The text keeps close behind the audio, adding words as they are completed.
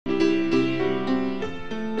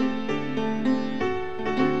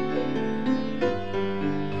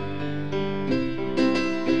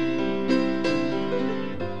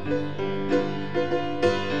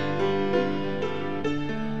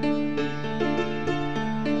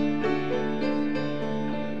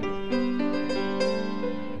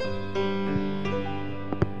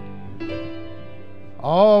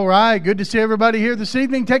right, good to see everybody here this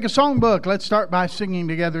evening. Take a songbook. Let's start by singing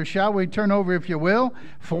together, shall we? Turn over, if you will,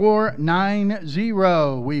 490.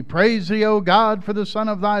 We praise thee, O God, for the Son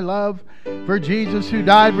of thy love, for Jesus who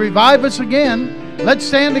died. Revive us again. Let's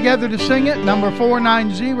stand together to sing it. Number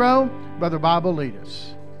 490. Brother Bob will lead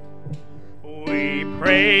us. We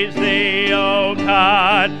praise thee, O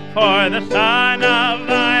God, for the Son of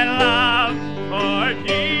thy love, for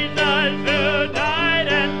Jesus who died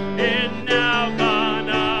and is now gone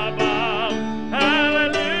above.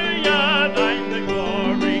 Hallelujah, thine the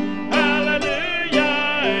glory.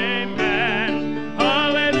 Hallelujah, amen.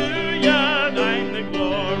 Hallelujah, thine the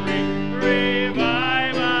glory.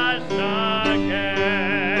 Revive us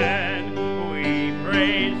again. We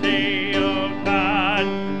praise thee, O God,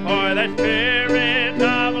 for the Spirit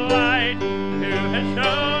of light, who has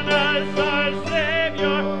shown us our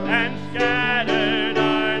Savior and scattered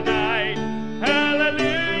our night.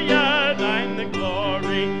 Hallelujah, thine the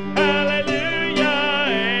glory. Hallelujah,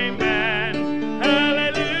 amen.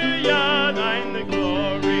 Hallelujah, thine the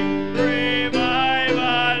glory. Revive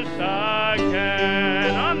us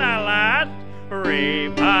again. On that last,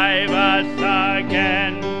 revive us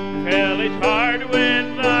again. Fill each heart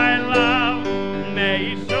with thy love.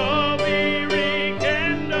 May each soul be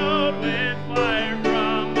rekindled with fire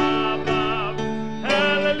from above.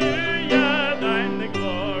 Hallelujah, thine the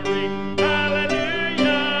glory.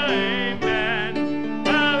 Hallelujah, amen.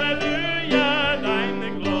 Hallelujah, thine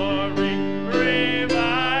the glory.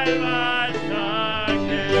 Revive us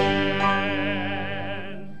again.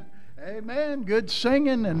 Amen. Good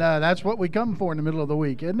singing, and that's what we come for in the middle of the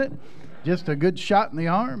week, isn't it? Just a good shot in the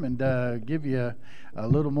arm and give you a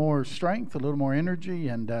little more strength, a little more energy,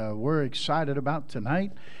 and we're excited about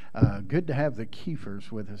tonight. Good to have the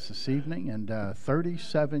Kieffers with us this evening, and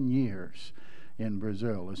 37 years in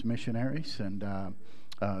Brazil as missionaries, and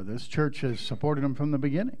this church has supported them from the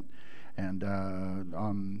beginning. And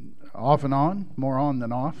off and on, more on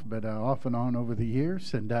than off, but off and on over the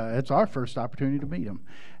years. And it's our first opportunity to meet them.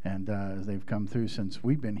 And they've come through since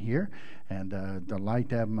we've been here. And delight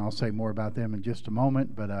to have them. I'll say more about them in just a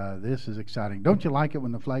moment. But this is exciting. Don't you like it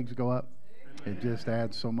when the flags go up? It just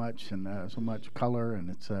adds so much and so much color, and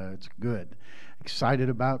it's good. Excited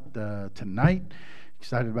about tonight.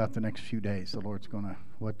 Excited about the next few days.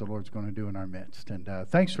 What the Lord's going to do in our midst. And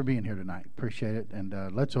thanks for being here tonight. Appreciate it.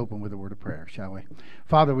 And let's open with a word of prayer, shall we?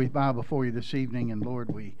 Father, we bow before you this evening, and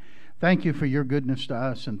Lord, we thank you for your goodness to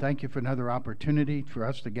us, and thank you for another opportunity for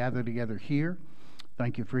us to gather together here.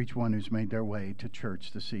 Thank you for each one who's made their way to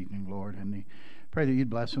church this evening, Lord. And pray that you'd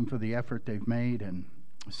bless them for the effort they've made. And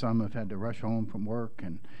some have had to rush home from work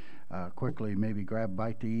and quickly maybe grab a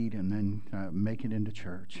bite to eat and then make it into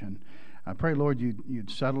church. And I pray, Lord, you'd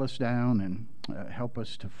settle us down and help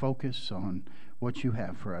us to focus on what you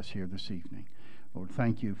have for us here this evening. Lord,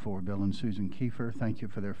 thank you for Bill and Susan Kieffer. Thank you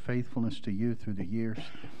for their faithfulness to you through the years.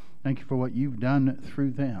 Thank you for what you've done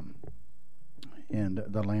through them in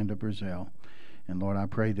the land of Brazil. And Lord, I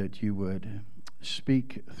pray that you would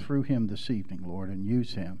speak through him this evening, Lord, and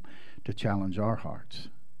use him to challenge our hearts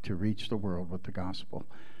to reach the world with the gospel.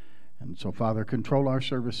 And so, Father, control our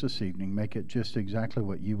service this evening. Make it just exactly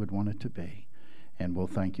what you would want it to be. And we'll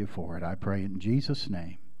thank you for it. I pray in Jesus'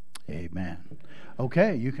 name. Amen.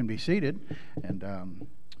 Okay, you can be seated. And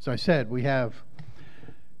as I said, we have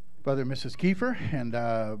Brother and Mrs. Kieffer. And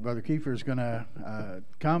Brother Kieffer is going to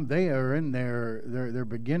come. They are in they're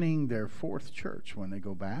beginning their fourth church when they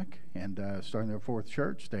go back. And starting their fourth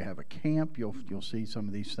church. They have a camp. You'll see some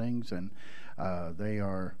of these things. And they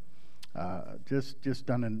are... just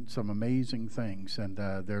done some amazing things, and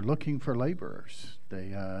they're looking for laborers.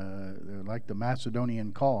 They're like the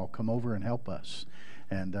Macedonian call, come over and help us.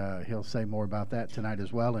 And he'll say more about that tonight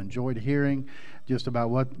as well. Enjoyed hearing just about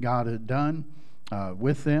what God had done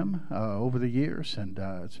with them over the years, and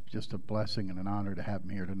it's just a blessing and an honor to have them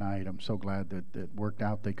here tonight. I'm so glad that it worked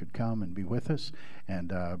out they could come and be with us. And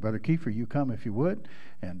Brother Kieffer, you come if you would,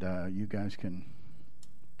 and you guys can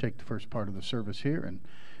take the first part of the service here and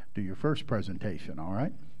do your first presentation, all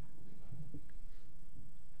right?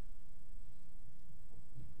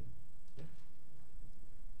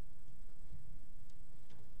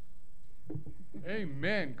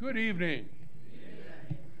 Amen. Good evening.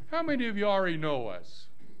 Amen. How many of you already know us?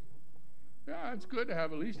 Yeah, it's good to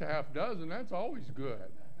have at least a half dozen. That's always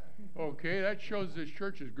good. Okay, that shows this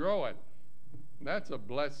church is growing. That's a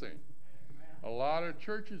blessing. A lot of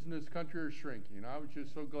churches in this country are shrinking. I was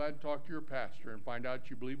just so glad to talk to your pastor and find out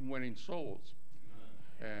you believe in winning souls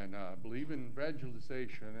and believe in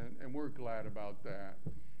evangelization, and we're glad about that.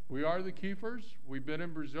 We are the Kieffers. We've been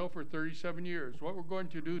in Brazil for 37 years. What we're going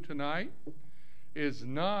to do tonight is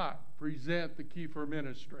not present the Kieffer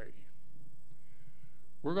ministry.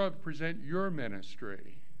 We're going to present your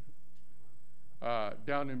ministry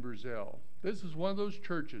down in Brazil. This is one of those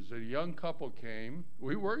churches. A young couple came.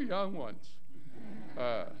 We were young ones.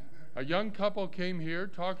 A young couple came here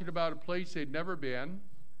talking about a place they'd never been,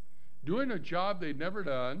 doing a job they'd never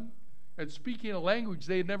done, and speaking a language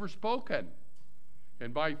they had never spoken.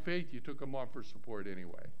 And by faith, you took them on for support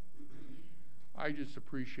anyway. I just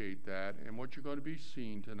appreciate that. And what you're going to be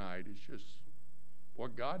seeing tonight is just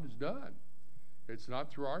what God has done. It's not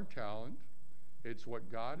through our talent. It's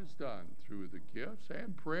what God has done through the gifts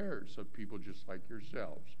and prayers of people just like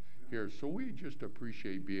yourselves here. So we just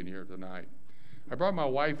appreciate being here tonight. I brought my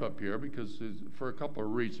wife up here because for a couple of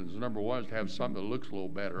reasons. Number one is to have something that looks a little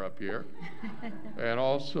better up here. And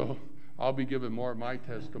also, I'll be giving more of my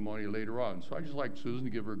testimony later on. So I just like Susan to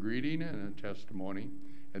give her a greeting and a testimony,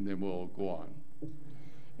 and then we'll go on.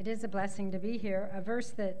 It is a blessing to be here. A verse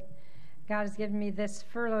that God has given me this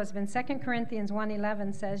furlough has been 2 Corinthians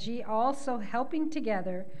 1:11 says, "Ye also helping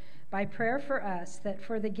together by prayer for us, that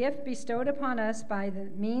for the gift bestowed upon us by the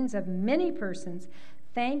means of many persons,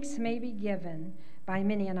 thanks may be given by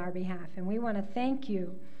many on our behalf." And we want to thank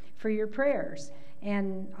you for your prayers.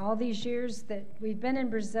 And all these years that we've been in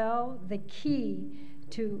Brazil, the key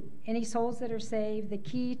to any souls that are saved, the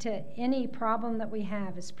key to any problem that we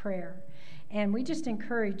have is prayer. And we just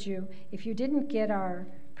encourage you, if you didn't get our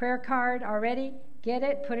prayer card already, get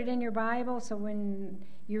it, put it in your Bible, so when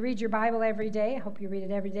you read your Bible every day, I hope you read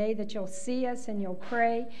it every day, that you'll see us and you'll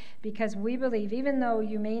pray, because we believe, even though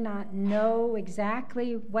you may not know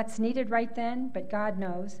exactly what's needed right then, but God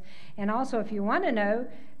knows. And also, if you want to know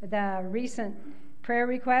the recent prayer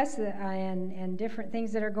requests and different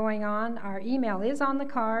things that are going on, our email is on the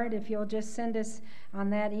card. If you'll just send us on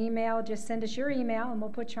that email, just send us your email, and we'll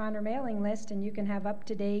put you on our mailing list, and you can have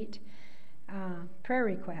up-to-date prayer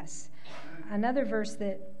requests. Another verse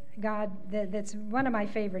that's one of my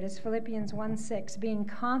favorite is Philippians 1:6, "Being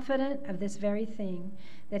confident of this very thing,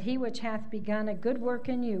 that he which hath begun a good work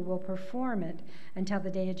in you will perform it until the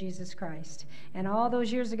day of Jesus Christ." And all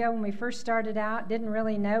those years ago when we first started out, didn't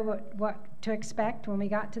really know what to expect when we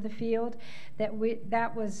got to the field, that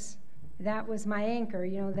was my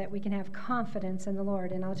anchor, that we can have confidence in the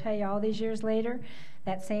Lord. And I'll tell you, all these years later,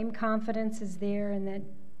 that same confidence is there, and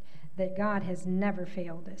that God has never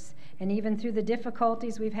failed us. And even through the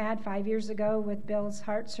difficulties we've had 5 years ago with Bill's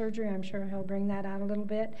heart surgery, I'm sure he'll bring that out a little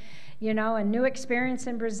bit, a new experience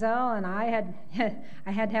in Brazil, and I had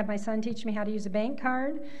to have my son teach me how to use a bank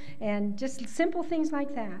card, and just simple things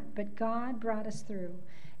like that. But God brought us through,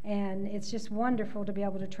 and it's just wonderful to be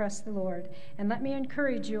able to trust the Lord. And let me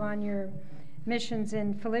encourage you on your missions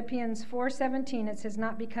in Philippians 4:17, it says,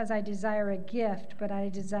 "Not because I desire a gift, but I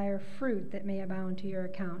desire fruit that may abound to your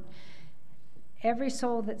account." Every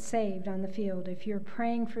soul that's saved on the field, if you're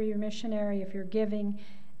praying for your missionary, if you're giving,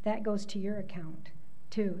 that goes to your account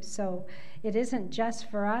too. So it isn't just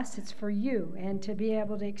for us, it's for you, and to be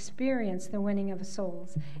able to experience the winning of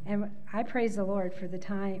souls. And I praise the Lord for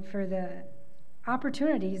the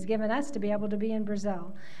opportunity He's given us to be able to be in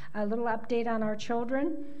Brazil. A little update on our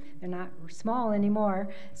children. They're not small anymore.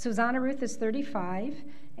 Susanna Ruth is 35,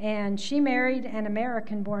 and she married an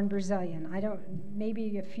American-born Brazilian.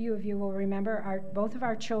 Maybe a few of you will remember, both of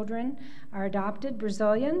our children are adopted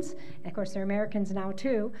Brazilians. And of course, they're Americans now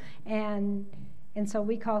too. And so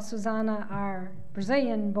we call Susanna our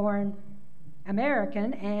Brazilian-born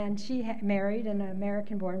American, and she married an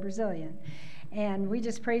American-born Brazilian. And we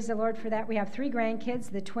just praise the Lord for that. We have 3 grandkids.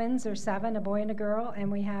 The twins are 7, a boy and a girl, and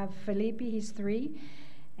we have Felipe, he's 3.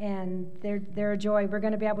 And they're a joy. We're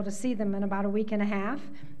going to be able to see them in about a week and a half,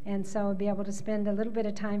 and so we'll be able to spend a little bit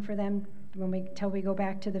of time for them till we go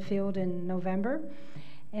back to the field in November.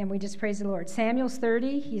 And we just praise the Lord. Samuel's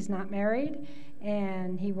 30. He's not married,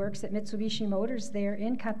 and he works at Mitsubishi Motors there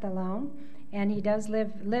in Catalão, and he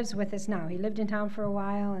lives with us now. He lived in town for a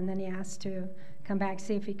while, and then he asked to come back,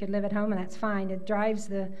 see if he could live at home, and that's fine. It drives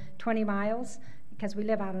the 20 miles because we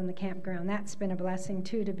live out on the campground. That's been a blessing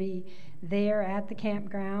too, to be there at the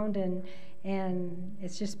campground, and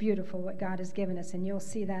it's just beautiful what God has given us, and you'll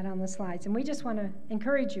see that on the slides. And we just want to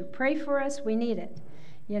encourage you, pray for us. We need it.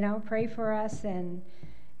 Pray for us, and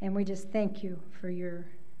we just thank you for your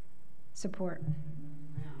support.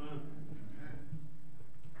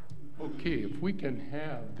 Okay, if we can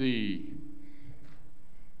have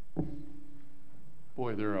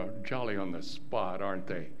boy, they're jolly on the spot, aren't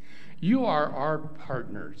they? You are our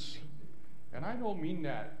partners. And I don't mean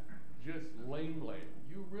that just lamely.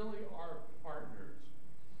 You really are partners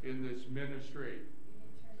in this ministry.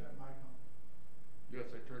 Is that mic on? Yes,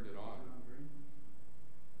 I turned it on.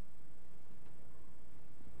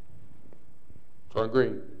 It's on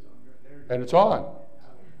green. And it's on.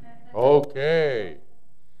 Okay.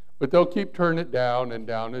 But they'll keep turning it down and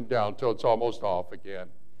down and down until it's almost off again.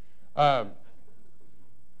 I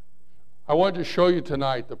wanted to show you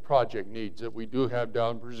tonight the project needs that we do have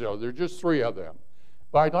down in Brazil. There are just 3 of them.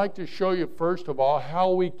 But I'd like to show you, first of all,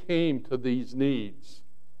 how we came to these needs.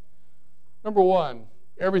 Number 1,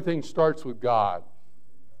 everything starts with God.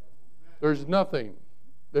 There's nothing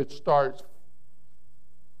that starts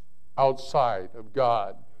outside of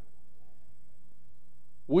God.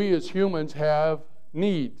 We as humans have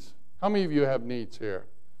needs. How many of you have needs here?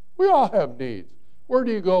 We all have needs. Where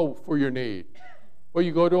do you go for your need? Well,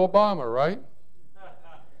 you go to Obama, right?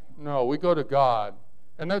 No, we go to God.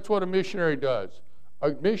 And that's what a missionary does.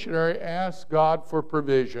 A missionary asks God for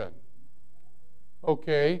provision.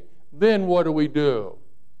 Okay, then what do?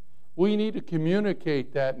 We need to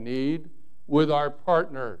communicate that need with our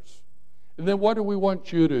partners. And then what do we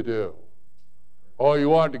want you to do? Oh, you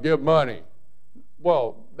want to give money.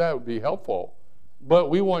 Well, that would be helpful. But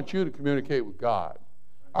we want you to communicate with God.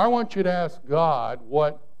 I want you to ask God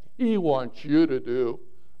what He wants you to do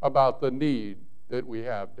about the need that we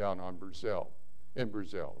have down in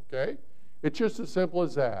Brazil, okay? It's just as simple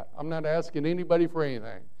as that. I'm not asking anybody for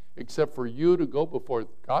anything except for you to go before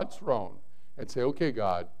God's throne and say, okay,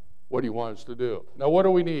 God, what do you want us to do? Now, what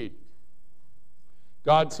do we need?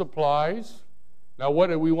 God supplies. Now, what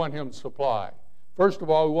do we want Him to supply? First of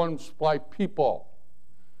all, we want Him to supply people.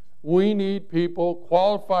 We need people,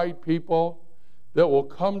 qualified people, that will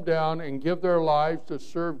come down and give their lives to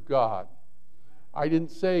serve God. I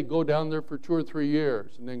didn't say go down there for 2 or 3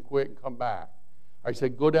 years and then quit and come back. I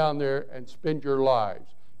said go down there and spend your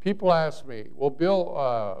lives. People ask me, well,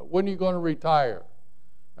 Bill, when are you going to retire?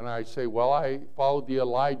 And I say, well, I followed the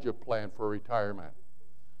Elijah plan for retirement.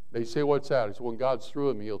 They say, what's that? I said, when God's through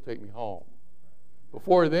with me, He'll take me home.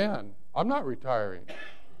 Before then, I'm not retiring.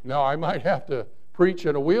 Now, I might have to preach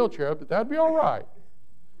in a wheelchair, but that'd be all right,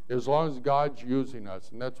 as long as God's using us,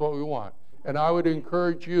 and that's what we want. And I would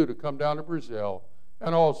encourage you to come down to Brazil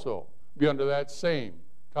and also be under that same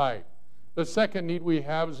type. The second need we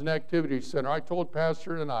have is an activity center. I told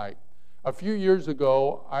Pastor tonight, a few years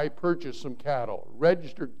ago, I purchased some cattle,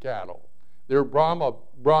 registered cattle. They're Brahma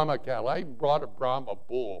cattle. I brought a Brahma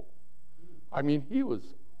bull. I mean, he was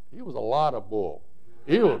a lot of bull.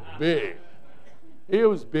 He was big. He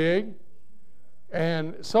was big.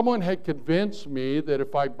 And someone had convinced me that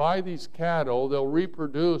if I buy these cattle, they'll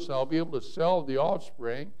reproduce, and I'll be able to sell the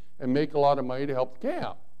offspring and make a lot of money to help the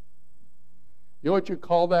camp. You know what you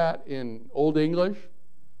call that in Old English?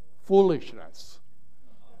 Foolishness.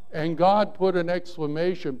 And God put an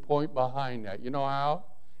exclamation point behind that. You know how?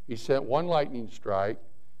 He sent one lightning strike.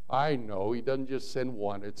 I know He doesn't just send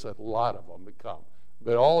one. It's a lot of them that come.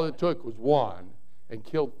 But all it took was one and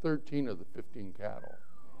killed 13 of the 15 cattle.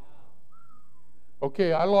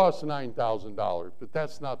 Okay, I lost $9,000, but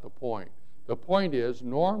that's not the point. The point is,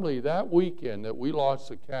 normally that weekend that we lost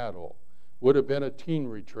the cattle would have been a teen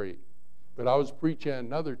retreat. But I was preaching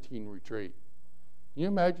another teen retreat. Can you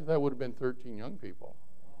imagine if that would have been 13 young people?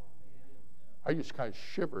 I just kind of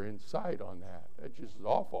shiver inside on that. That just is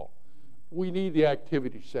awful. We need the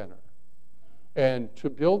activity center. And to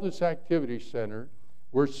build this activity center,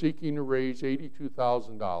 we're seeking to raise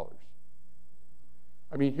 $82,000.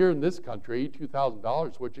 I mean, here in this country,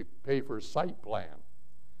 $82,000 is what you pay for a site plan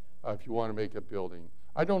if you want to make a building.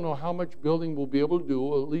 I don't know how much building we'll be able to do.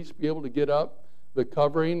 We'll at least be able to get up the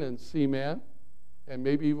covering and cement and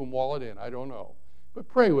maybe even wall it in. I don't know. But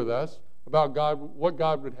pray with us about God, what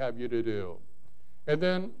God would have you to do. And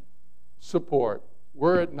then support.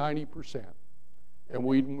 We're at 90%, and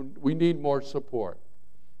we need more support.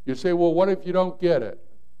 You say, well, what if you don't get it?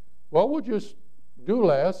 Well, we'll just do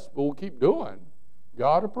less, but we'll keep doing.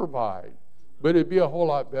 God will provide. But it'd be a whole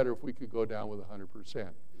lot better if we could go down with 100%.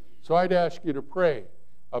 So I'd ask you to pray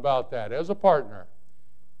about that as a partner.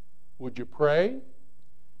 Would you pray?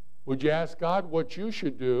 Would you ask God what you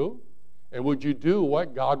should do? And would you do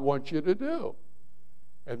what God wants you to do?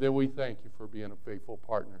 And then we thank you for being a faithful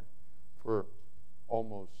partner for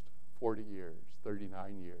almost 40 years,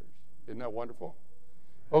 39 years. Isn't that wonderful?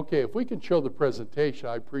 Okay, if we can show the presentation,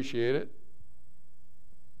 I appreciate it.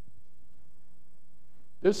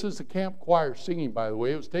 This is the camp choir singing, by the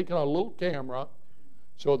way. It was taken on a little camera,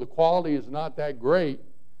 so the quality is not that great,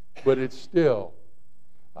 but it's still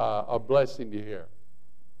a blessing to hear.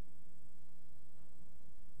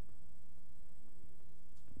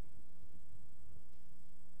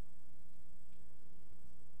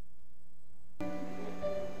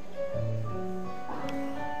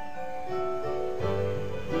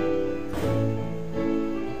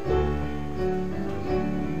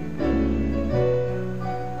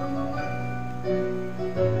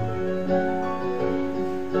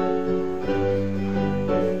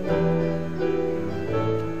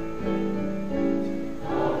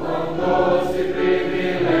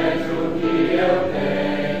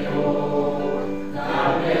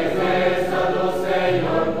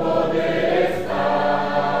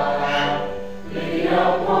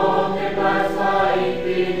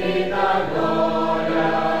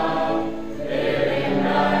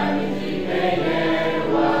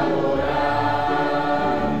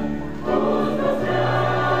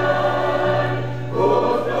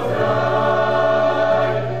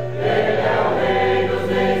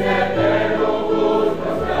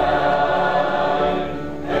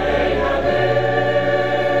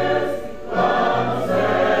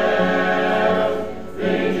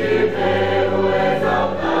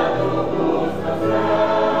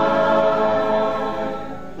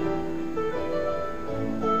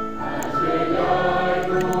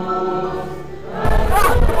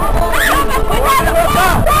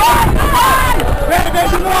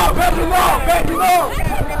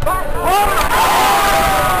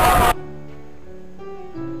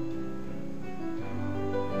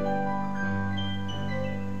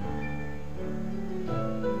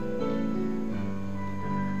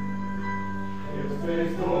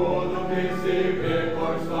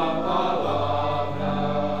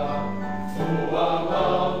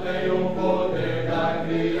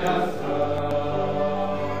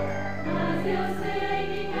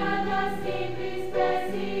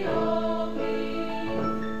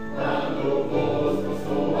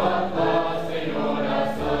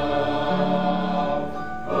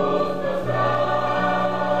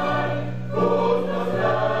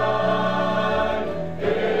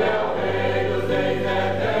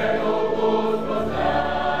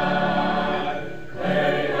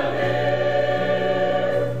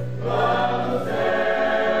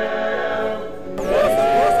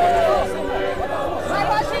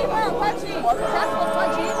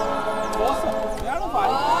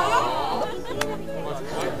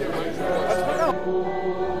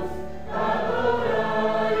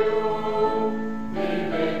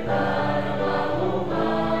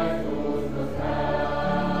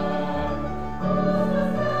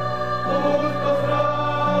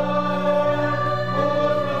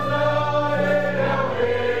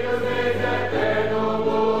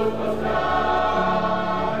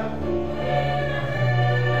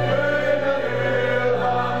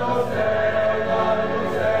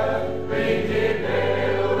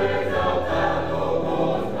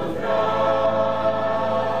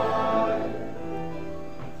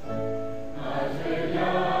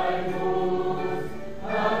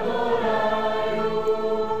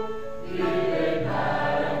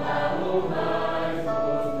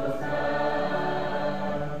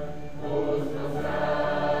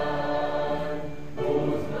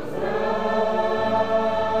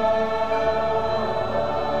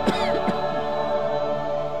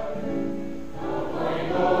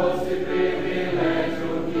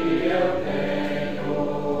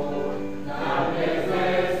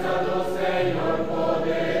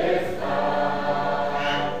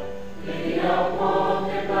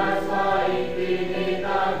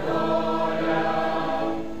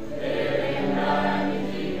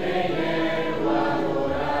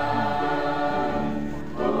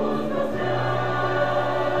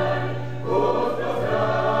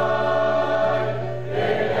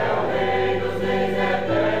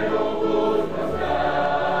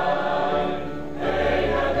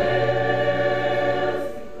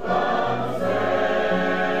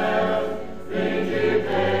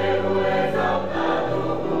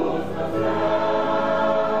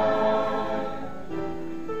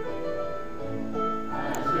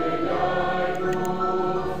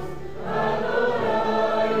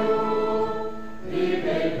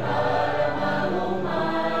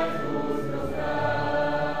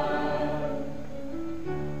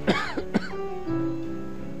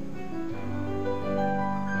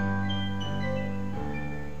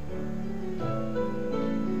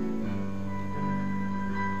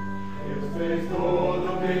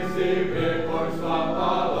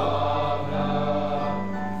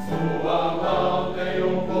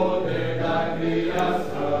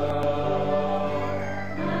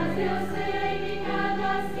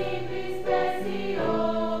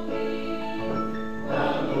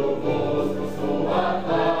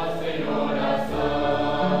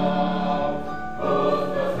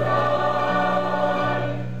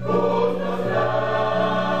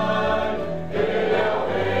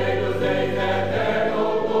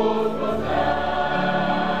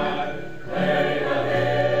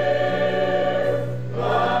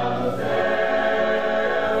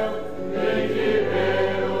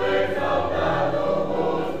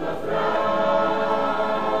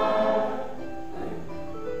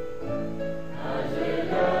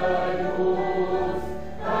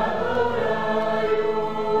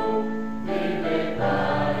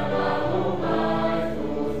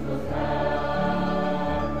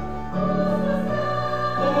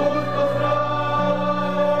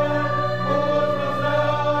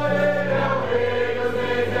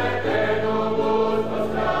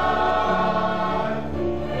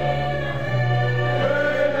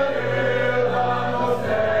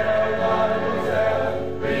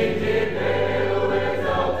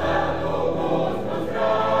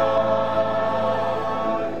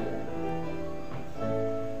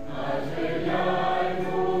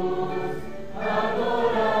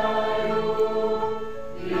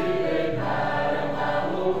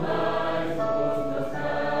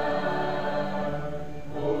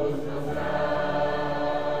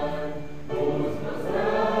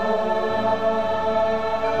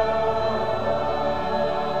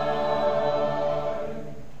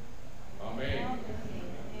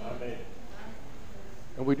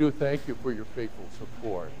 And we do thank you for your faithful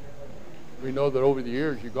support. We know that over the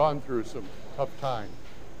years you've gone through some tough times,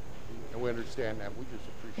 and we understand that. We just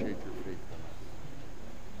appreciate your faithfulness.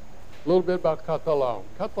 A little bit about Catalan.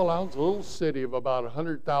 Catalan's a little city of about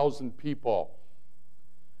 100,000 people.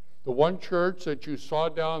 The one church that you saw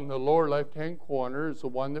down in the lower left-hand corner is the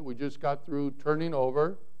one that we just got through turning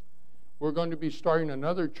over. We're going to be starting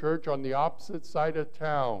another church on the opposite side of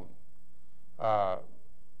town.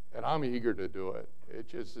 And I'm eager to do it. It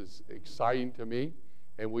just is exciting to me,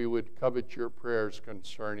 and we would covet your prayers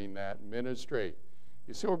concerning that ministry.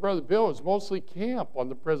 You say, well, Brother Bill, it's mostly camp on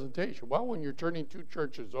the presentation. Well, when you're turning two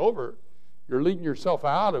churches over, you're leading yourself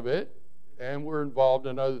out of it, and we're involved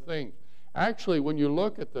in other things. Actually, when you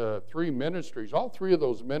look at the three ministries, all three of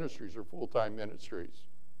those ministries are full-time ministries.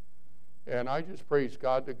 And I just praise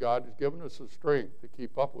God that God has given us the strength to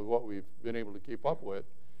keep up with what we've been able to keep up with.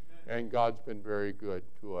 And God's been very good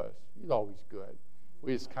to us. He's always good.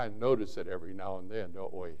 We just kind of notice it every now and then,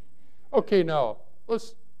 don't we? Okay, now,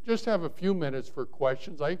 let's just have a few minutes for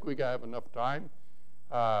questions. I think we have enough time.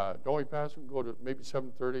 Don't we, Pastor? We go to maybe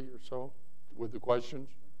 7:30 or so with the questions.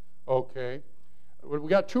 Okay. We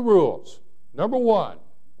got two rules. Number one,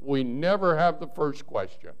 we never have the first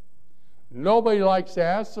question. Nobody likes to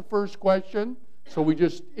ask the first question, so we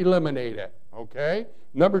just eliminate it. Okay?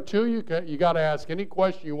 Number two, you got to ask any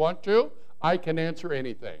question you want to. I can answer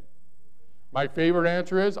anything. My favorite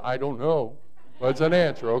answer is, I don't know. What's an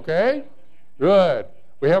answer, okay? Good.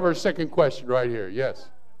 We have our second question right here. Yes?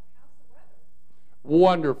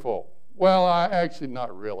 Wonderful. Well, actually,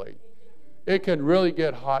 not really. It can really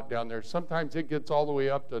get hot down there. Sometimes it gets all the way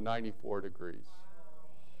up to 94 degrees.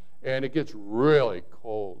 And it gets really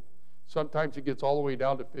cold. Sometimes it gets all the way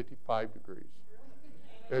down to 55 degrees.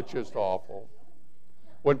 It's just awful.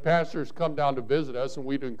 When pastors come down to visit us, and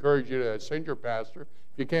we'd encourage you to send your pastor,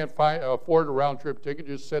 if you can't afford a round-trip ticket,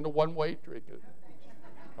 just send a one-way ticket.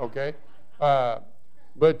 Okay? But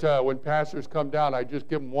when pastors come down, I just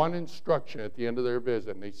give them one instruction at the end of their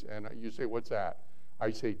visit. And you say, what's that?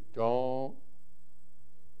 I say, don't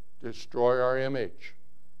destroy our image.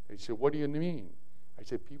 They say, what do you mean? I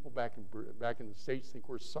say, people back in the States think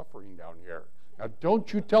we're suffering down here. Now,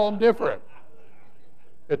 don't you tell them different.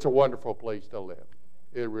 It's a wonderful place to live.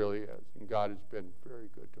 It really is. And God has been very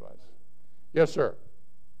good to us. Yes, sir?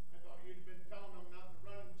 I thought you'd been telling them not to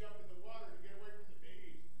run and jump in the water to get away from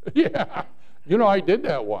the bees. Yeah. You know, I did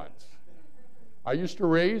that once. I used to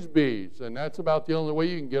raise bees, and that's about the only way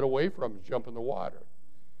you can get away from is jump in the water.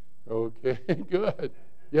 Okay, good.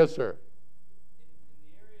 Yes, sir? In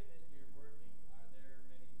the area that you're working, are there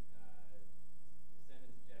many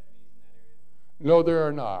descendants of Japanese in that area? No, there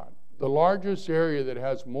are not. The largest area that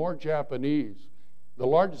has more Japanese, the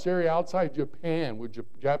largest area outside Japan with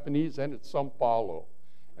Japanese, and it's Sao Paulo.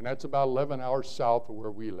 And that's about 11 hours south of where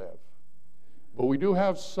we live. But we do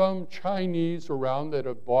have some Chinese around that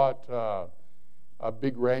have bought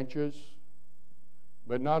big ranches,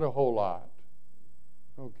 but not a whole lot.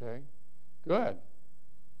 Okay. Good.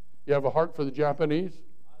 You have a heart for the Japanese?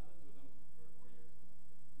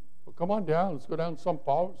 Well, come on down. Let's go down to São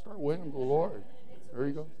Paulo and start winning the Lord. There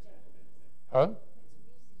you go. Huh?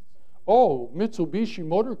 Oh, Mitsubishi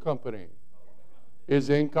Motor Company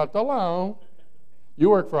is in Catalão.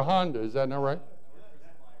 You work for Honda, is that not right?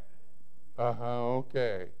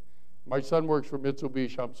 Okay. My son works for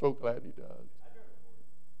Mitsubishi. I'm so glad he does.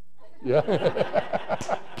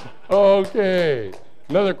 Yeah. Okay.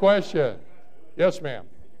 Another question. Yes, ma'am.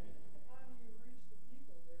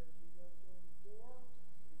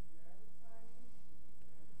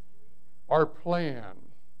 Our plan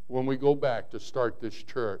when we go back to start this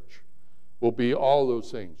church will be all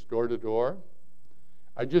those things, door to door.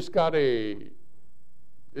 I just got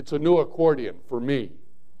it's a new accordion for me.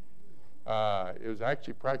 It was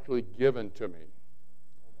actually practically given to me.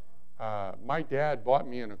 My dad bought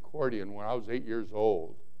me an accordion when I was 8 years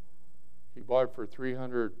old. He bought it for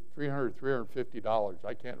 $350.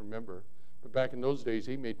 I can't remember. But back in those days,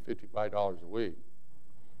 he made $55 a week.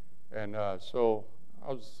 And so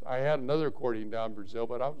I had another accordion down in Brazil,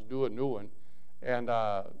 but I was due a new one. And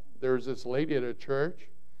there was this lady at a church.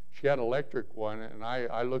 She had an electric one, and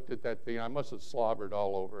I looked at that thing. I must have slobbered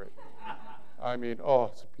all over it. I mean, oh,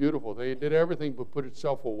 it's beautiful. They did everything but put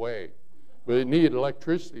itself away. But it needed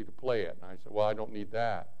electricity to play it. And I said, well, I don't need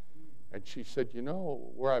that. And she said, you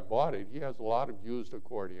know, where I bought it, he has a lot of used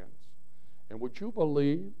accordions. And would you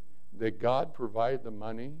believe that God provided the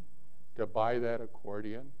money to buy that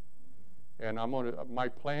accordion? And my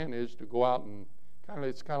plan is to go out and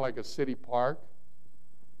it's kind of like a city park.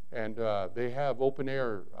 And they have open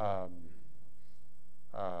air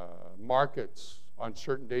markets on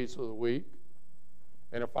certain days of the week.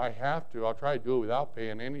 And if I have to, I'll try to do it without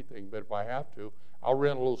paying anything. But if I have to, I'll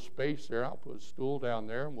rent a little space there. I'll put a stool down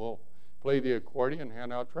there, and we'll play the accordion,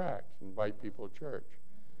 hand out tracts, invite people to church.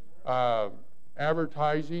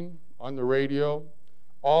 Advertising on the radio,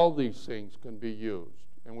 all these things can be used,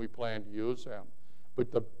 and we plan to use them.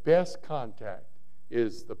 But the best contact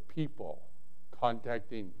is the people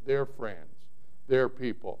contacting their friends, their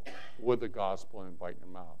people, with the gospel and inviting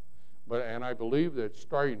them out. And I believe that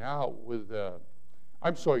starting out with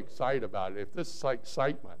I'm so excited about it. If this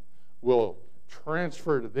excitement will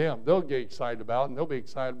transfer to them, they'll get excited about it, and they'll be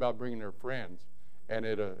excited about bringing their friends, and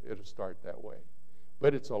it'll start that way.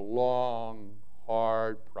 But it's a long,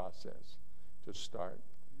 hard process to start.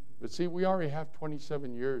 But see, we already have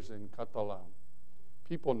 27 years in Catalan.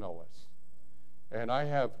 People know us. And I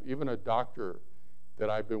have even a doctor that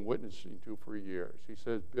I've been witnessing to for years. He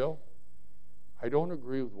says, Bill, I don't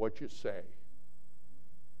agree with what you say.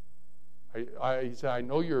 He said, I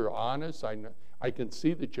know you're honest. I can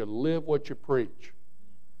see that you live what you preach.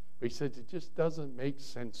 But he said, it just doesn't make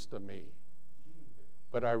sense to me.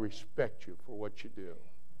 But I respect you for what you do.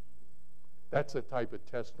 That's the type of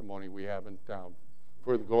testimony we have in town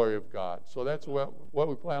for the glory of God. So that's what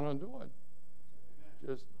we plan on doing.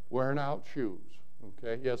 Just wearing out shoes.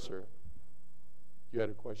 Okay? Yes, sir. You had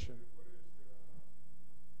a question?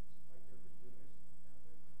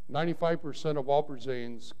 95% of all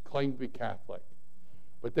Brazilians claim to be Catholic.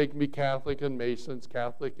 But they can be Catholic and Masons,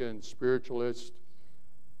 Catholic and spiritualists,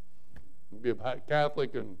 be a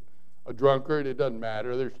Catholic and a drunkard. It doesn't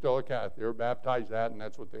matter. They're still a Catholic. They're baptized that, and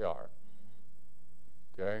that's what they are.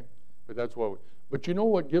 Okay? But that's what but you know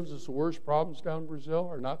what gives us the worst problems down in Brazil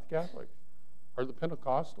are not the Catholics, are the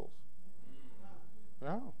Pentecostals.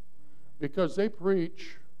 Yeah. Because they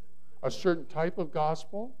preach a certain type of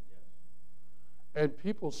gospel, and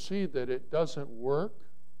people see that it doesn't work,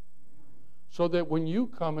 so that when you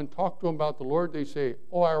come and talk to them about the Lord, they say,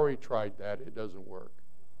 oh, I already tried that. It doesn't work.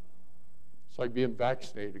 It's like being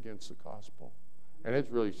vaccinated against the gospel. And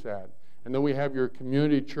it's really sad. And then we have your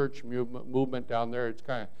community church movement down there. It's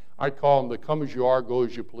kind of, I call them the come as you are, go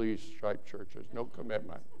as you please type churches. No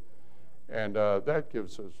commitment. And that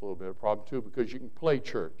gives us a little bit of a problem, too, because you can play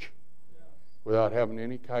church without having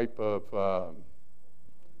any type of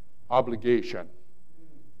obligation.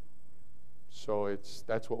 So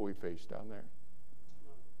that's what we face down there.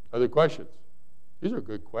 Other questions? These are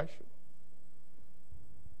good questions.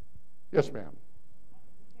 Yes, ma'am. I'm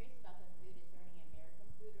curious about the food. Is there any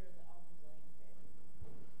American food, or is it all Brazilian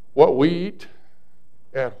food? What we eat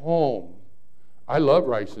at home, I love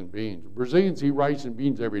rice and beans. Brazilians eat rice and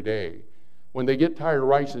beans every day. When they get tired of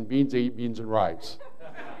rice and beans, they eat beans and rice.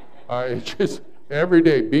 It's just every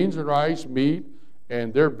day, beans and rice, meat,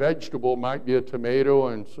 and their vegetable might be a tomato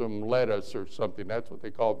and some lettuce or something. That's what they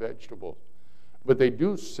call vegetables. But they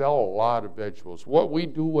do sell a lot of vegetables. What we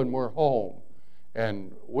do when we're home,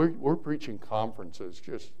 and we're preaching conferences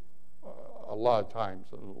just a lot of times.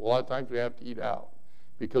 A lot of times we have to eat out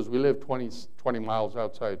because we live 20 miles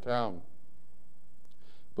outside town.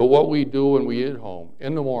 But what we do when we eat home,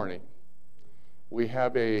 in the morning, we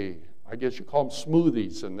have I guess you call them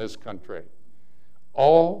smoothies in this country.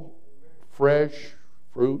 All fresh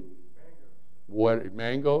fruit. What,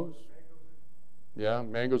 mangoes? Yeah,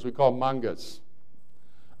 mangoes, we call mangas.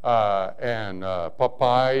 And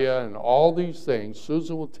papaya and all these things.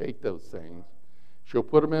 Susan will take those things. She'll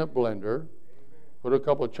put them in a blender, put a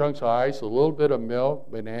couple of chunks of ice, a little bit of milk,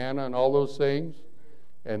 banana, and all those things,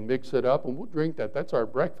 and mix it up, and we'll drink that. That's our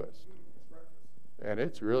breakfast. And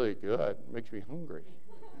it's really good. It makes me hungry.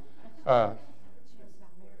 Well,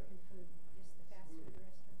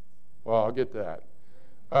 I'll get to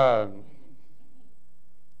that.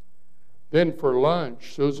 Then for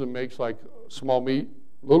lunch, Susan makes like small meat,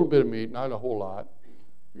 a little bit of meat, not a whole lot.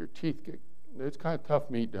 Your teeth it's kind of tough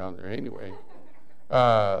meat down there anyway.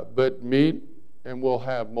 But meat, and we'll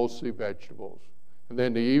have mostly vegetables. And then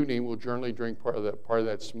in the evening, we'll generally drink part of that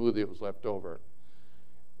smoothie that was left over.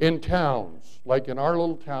 In towns, like in our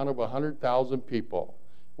little town of 100,000 people,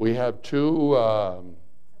 we have 2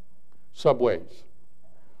 Subways.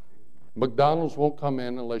 McDonald's won't come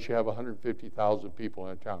in unless you have 150,000 people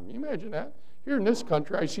in a town. Can you imagine that? Here in this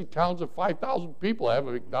country, I see towns of 5,000 people have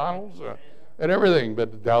a McDonald's and everything,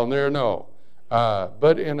 but down there, no.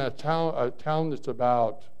 But in a town that's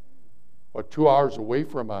about, 2 hours away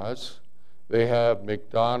from us, they have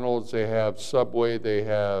McDonald's, they have Subway, they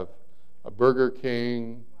have a Burger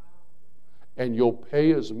King, and you'll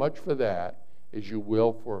pay as much for that as you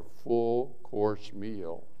will for a full course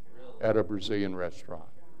meal at a Brazilian restaurant.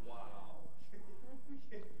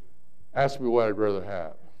 Ask me what I'd rather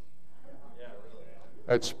have.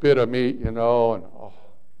 That spit of meat, and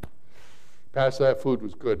past that food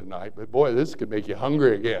was good tonight, but boy, this could make you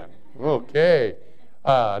hungry again. Okay.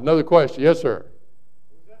 Another question. Yes, sir.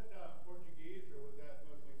 Was that Portuguese or was that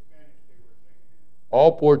mostly Spanish they were singing in?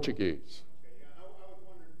 All Portuguese. Okay, yeah, I was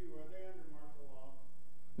wondering too, are they under martial law?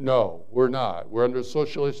 No, we're not. We're under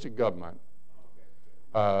socialistic government.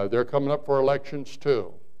 Oh, okay. They're coming up for elections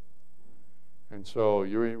too. And so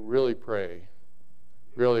you really pray.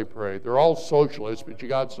 Really pray. They're all socialists, but you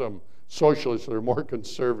got some socialists that are more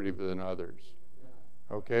conservative than others.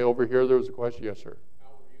 Okay, over here there was a question. Yes, sir. How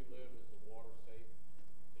where you live, is the water safe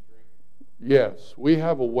to drink? Yes, we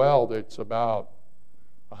have a well that's about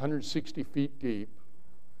 160 feet deep.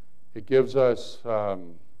 It gives us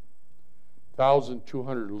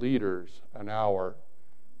 1,200 liters an hour.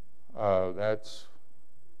 That's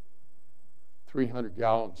 300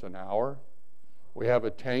 gallons an hour. We have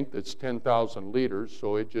a tank that's 10,000 liters,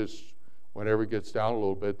 so it just, whenever it gets down a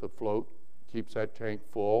little bit, the float keeps that tank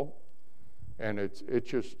full. And it's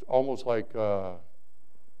just almost like your,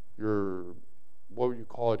 what would you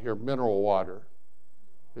call it here, mineral water.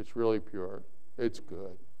 It's really pure. It's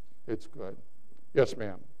good. It's good. Yes,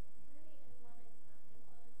 ma'am.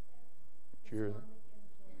 Did you hear that?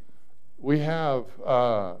 We have,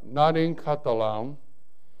 not in Catalan,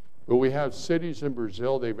 but we have cities in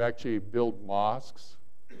Brazil, they've actually built mosques,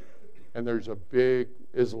 and there's a big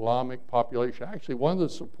Islamic population. Actually, one of the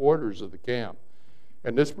supporters of the camp,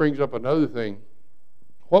 and this brings up another thing,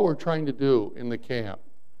 what we're trying to do in the camp,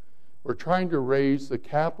 we're trying to raise the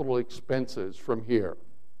capital expenses from here,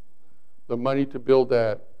 the money to build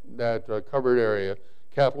that covered area,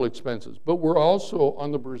 capital expenses. But we're also,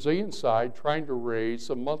 on the Brazilian side, trying to raise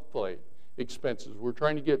some monthly expenses. We're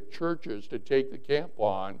trying to get churches to take the camp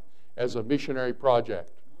on as a missionary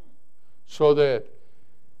project, so that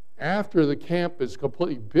after the camp is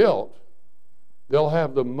completely built, they'll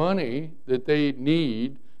have the money that they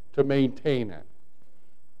need to maintain it.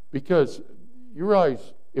 Because you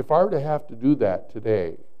realize, if I were to have to do that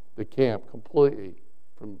today, the camp completely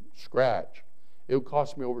from scratch, it would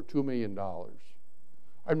cost me over $2 million.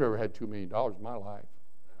 I've never had $2 million in my life.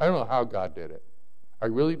 I don't know how God did it. I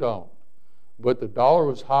really don't. But the dollar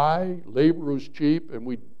was high, labor was cheap, and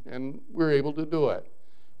we were able to do it.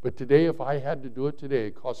 But today, if I had to do it today,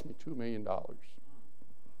 it cost me $2 million.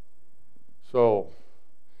 So,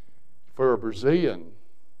 for a Brazilian,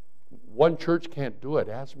 one church can't do it.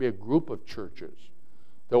 It has to be a group of churches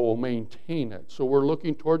that will maintain it. So we're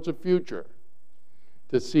looking towards the future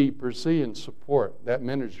to see Brazilians support that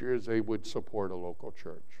ministry as they would support a local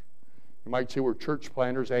church. You might say we're church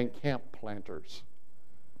planters and camp planters.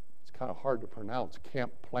 It's kind of hard to pronounce,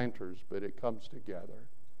 camp planters, but it comes together.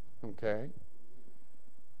 Okay?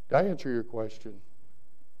 Did I answer your question?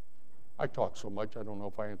 I talk so much, I don't know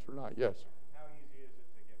if I answered or not. Yes? How easy is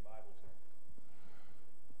it to get Bibles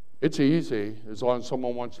there? It's easy as long as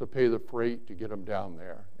someone wants to pay the freight to get them down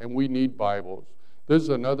there. And we need Bibles. This is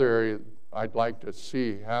another area I'd like to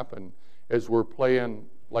see happen, as we're playing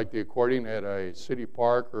like the accordion at a city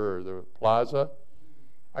park or the plaza,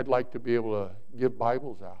 I'd like to be able to give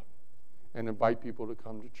Bibles out and invite people to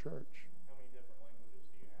come to church. How many different languages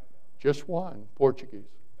do you have down there? Just one, Portuguese.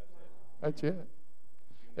 That's it.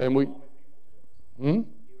 And we, Even the Islamic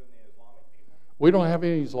people? we don't have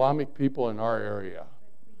any Islamic people in our area.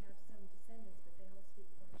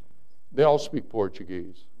 They all speak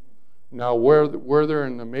Portuguese. Now, where they're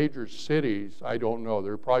in the major cities, I don't know.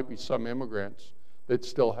 There'll probably be some immigrants that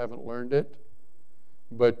still haven't learned it.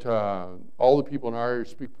 But all the people in our area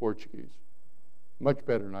speak Portuguese. Much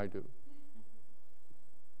better than I do.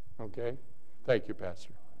 Okay? Thank you,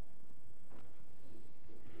 Pastor.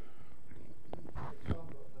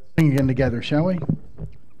 Sing again together, shall we?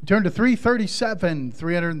 Turn to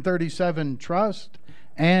 337, Trust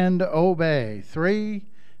and Obey.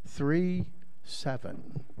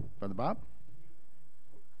 337. Brother Bob?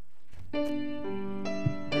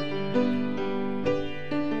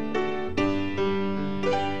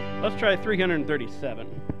 Let's try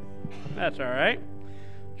 337. That's all right.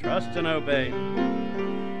 Trust and obey.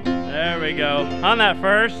 There we go. On that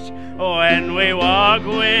first, when we walk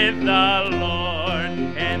with the Lord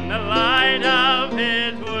in the light of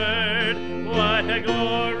His word, what a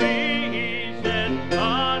glory He sheds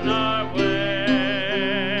on our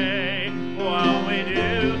way. While we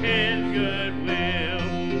do His good will,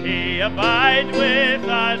 He abides with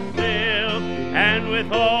us still, and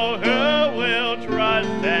with all who will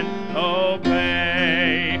trust and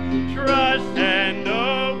obey. Trust and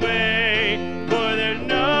obey, for there's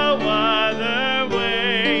no other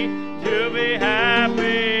way to be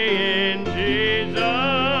happy in Jesus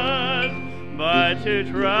but to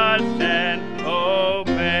trust and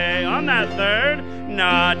obey. On that third,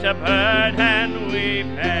 not a burden we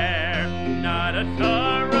bear, not a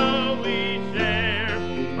sorrow we share,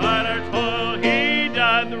 but our toil He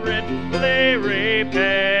doth richly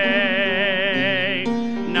repay.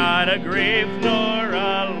 Not a grief nor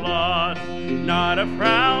a loss, not a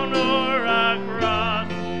frown or a cross,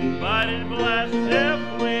 but is blessed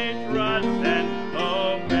if we trust and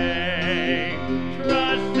obey.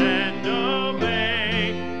 Trust and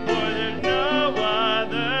obey, for there's no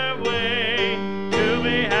other way to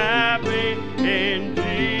be happy in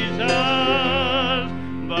Jesus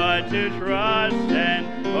but to trust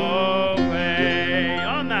and obey.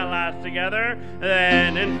 On that last together,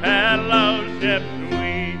 then in fellowship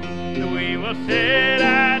we will sit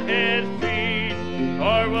at His feet,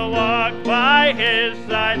 or we'll walk by His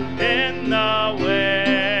side in the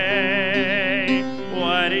way.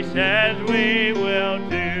 What He says we will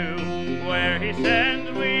do, where He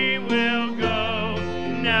sends we will go.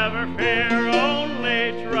 Never fear,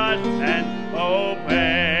 only trust and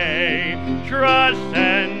obey. Trust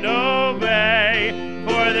and obey,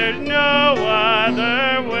 for there's no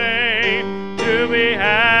other way to be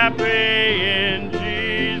happy in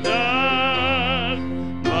Jesus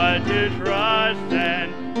but to trust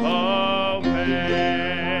and obey.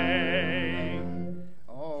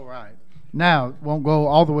 All right. Now, won't go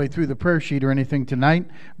all the way through the prayer sheet or anything tonight,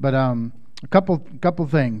 but a couple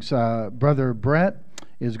things. Brother Brett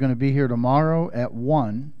is going to be here tomorrow at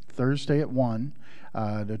 1, Thursday at 1,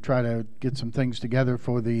 to try to get some things together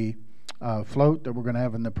for the float that we're going to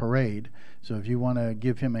have in the parade. So if you want to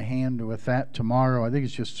give him a hand with that tomorrow, I think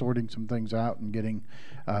it's just sorting some things out and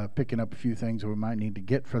picking up a few things that we might need to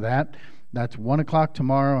get for that. That's 1 o'clock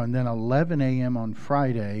tomorrow, and then 11 a.m. on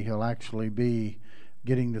Friday, he'll actually be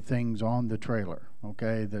getting the things on the trailer,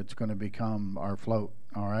 okay, that's going to become our float,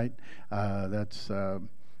 all right? That's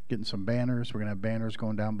getting some banners. We're going to have banners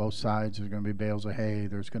going down both sides. There's going to be bales of hay.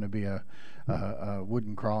 There's going to be a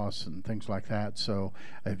wooden cross and things like that. So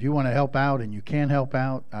if you want to help out and you can help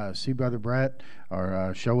out, see Brother Brett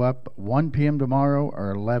or show up 1 p.m. tomorrow or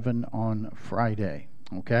 11 on Friday.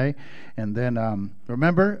 Okay? And then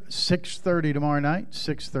remember, 6:30 tomorrow night,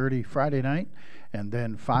 6:30 Friday night, and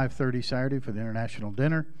then 5:30 Saturday for the international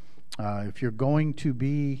dinner. If you're going to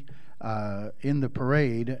be in the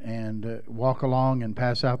parade and walk along and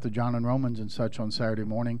pass out the John and Romans and such on Saturday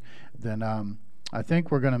morning, then I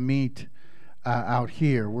think we're going to meet out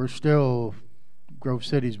here. We're still, Grove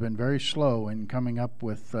City's been very slow in coming up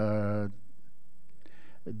with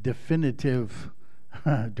definitive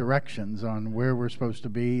directions on where we're supposed to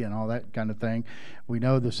be and all that kind of thing. We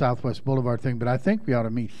know the Southwest Boulevard thing, but I think we ought to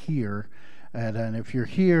meet here. And if you're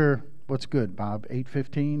here, what's good, Bob?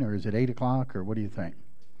 8:15 or is it 8 o'clock or what do you think?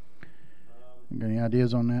 Got any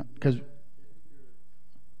ideas on that? Because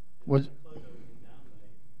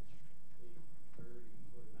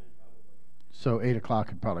so 8 o'clock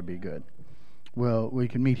would probably be good. well, we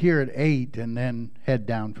can meet here at 8 and then head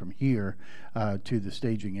down from here to the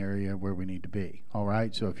staging area where we need to be. All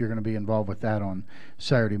right? So if you're going to be involved with that on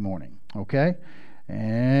Saturday morning, okay?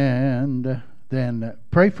 And then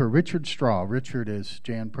pray for Richard Straw. Richard is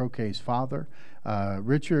Jan Prokay's father.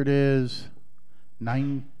 Richard is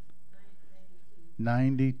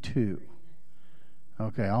 92.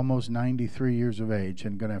 Okay, almost 93 years of age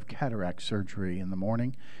and going to have cataract surgery in the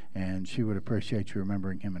morning. And she would appreciate you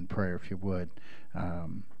remembering him in prayer if you would.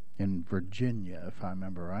 In Virginia, if I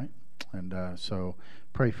remember right. And so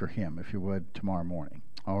pray for him if you would tomorrow morning.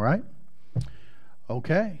 All right?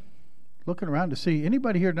 Okay. Looking around to see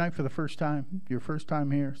anybody here tonight for the first time. Your first time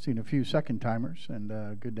here. Seen a few second timers,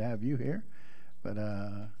 and good to have you here. But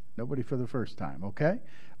nobody for the first time. Okay?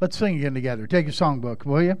 Let's sing again together. Take your songbook,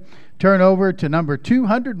 will you? Turn over to number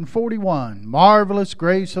 241. Marvelous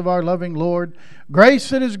grace of our loving Lord. Grace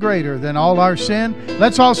that is greater than all our sin.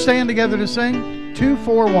 Let's all stand together to sing.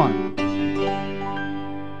 241.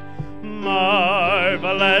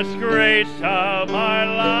 Marvelous grace of our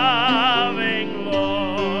loving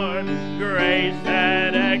Lord, grace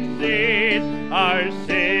that exceeds our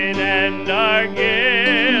sin and our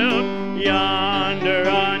guilt, yonder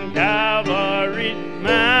on Calvary's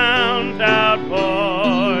mount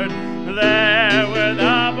outpoured, there where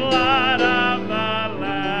the blood of the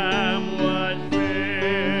Lamb was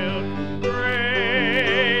spilled.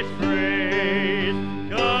 Grace, grace,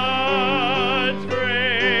 God's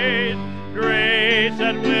grace, grace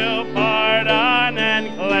that will pardon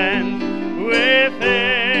and cleanse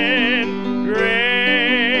within.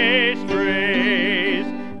 Grace, grace,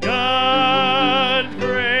 God's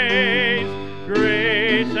grace,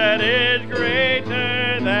 grace that is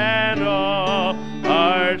greater than all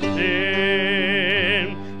our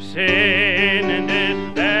sin. Sin and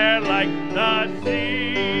despair like the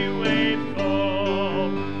sea waves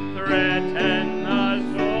cold threaten the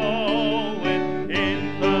soul with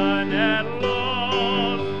infinite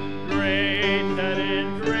loss. Grace that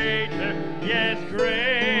is greater, yes,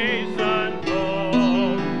 grace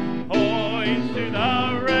untold, points to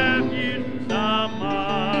the refuge, the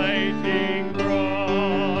mighty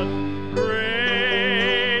cross.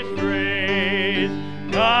 Grace, grace,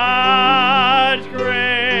 God's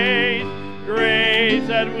grace, grace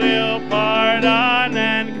that will pardon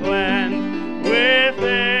and cleanse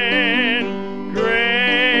within.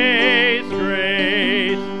 Grace,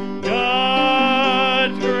 grace,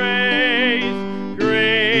 God's grace,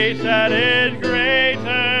 grace that is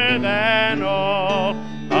greater than all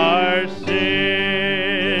our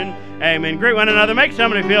sin. Amen. Greet one another. Make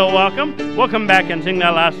somebody feel welcome. We'll come back and sing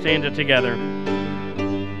that last stanza together.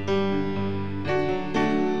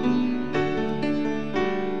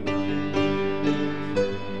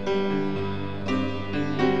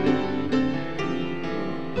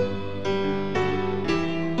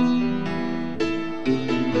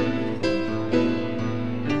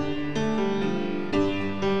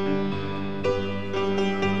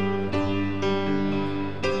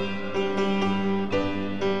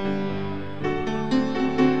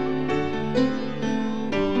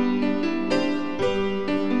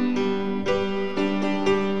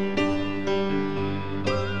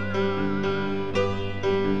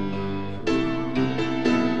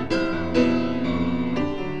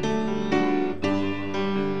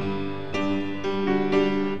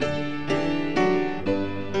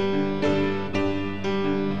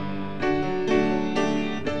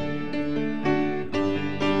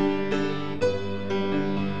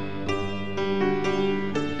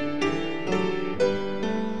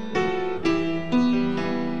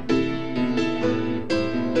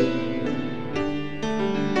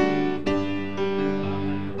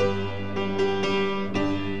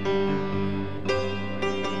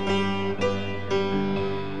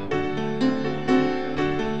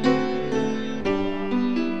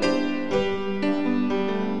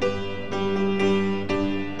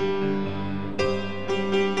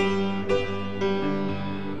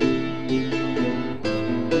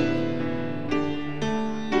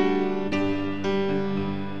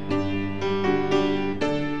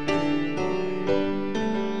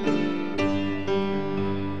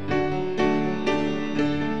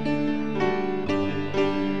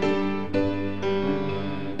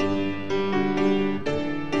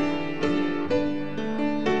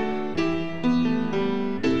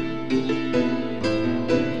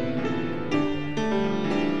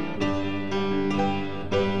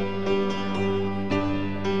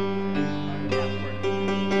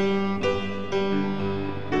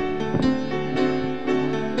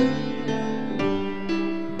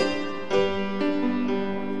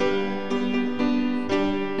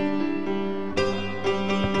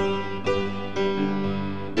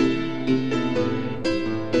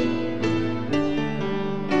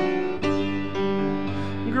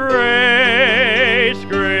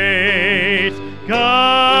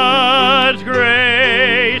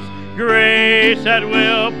 grace that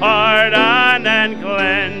will pardon and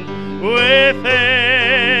cleanse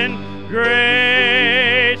within.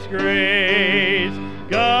 Grace, grace,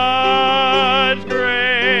 God's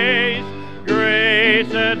grace, grace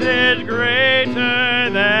that is greater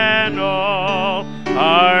than all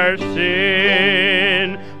our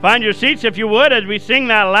sin. Find your seats if you would as we sing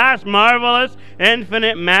that last marvelous,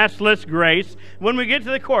 infinite, matchless grace. When we get to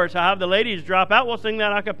the chorus, I'll have the ladies drop out. We'll sing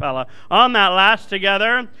that a cappella. On that last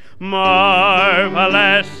together.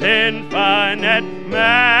 Marvelous, infinite,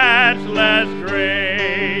 matchless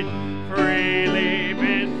grace, freely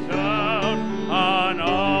bestowed on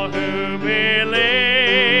all who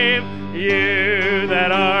believe. You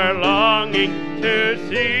that are longing to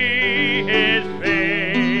see His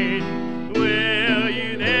face, will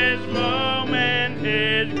you this moment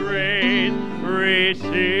His grace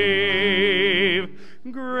receive?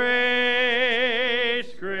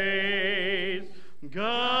 Grace, grace,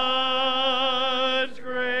 God's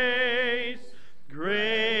grace,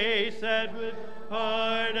 grace that would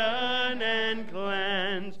pardon and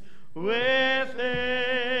cleanse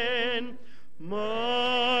within.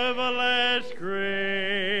 Marvelous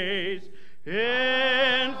grace,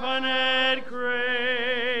 infinite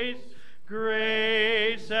grace,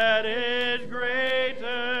 grace that is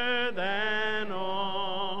greater than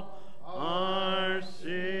all our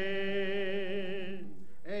sin.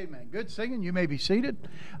 Amen. Good singing. You may be seated.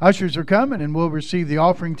 Ushers are coming, and we'll receive the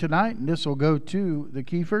offering tonight, and this will go to the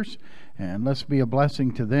Kieffers, and let's be a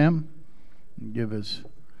blessing to them. And give us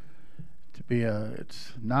to be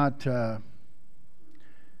it's not,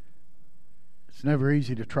 it's never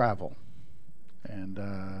easy to travel, and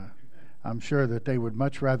I'm sure that they would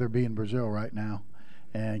much rather be in Brazil right now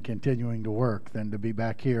and continuing to work than to be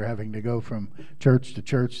back here having to go from church to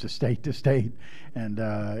church to state. And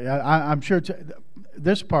I'm sure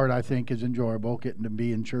this part, I think, is enjoyable, getting to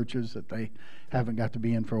be in churches that they haven't got to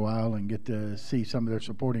be in for a while and get to see some of their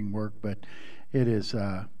supporting work. But it is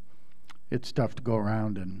it's tough to go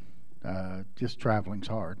around, and just traveling's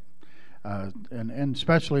hard, and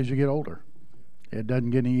especially as you get older. It doesn't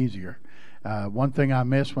get any easier. One thing I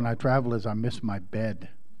miss when I travel is I miss my bed.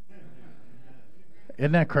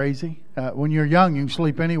 Isn't that crazy? When you're young, you can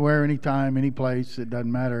sleep anywhere, anytime, any place. It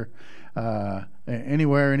doesn't matter.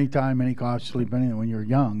 Anywhere, anytime, any cost, sleep anywhere when you're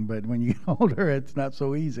young. But when you get older, it's not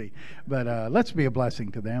so easy. But let's be a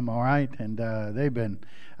blessing to them, all right? And they've been,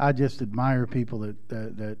 I just admire people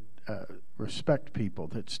that respect people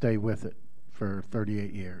that stay with it for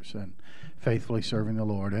 38 years and faithfully serving the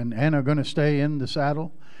Lord. And are going to stay in the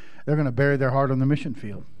saddle. They're going to bury their heart on the mission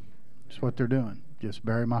field. That's what they're doing. Just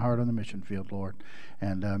bury my heart on the mission field, Lord.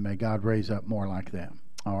 And may God raise up more like them.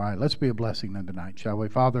 All right, let's be a blessing then tonight, shall we?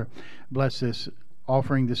 Father, bless this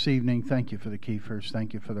offering this evening. Thank you for the Kieffers.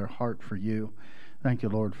 Thank you for their heart for you. Thank you,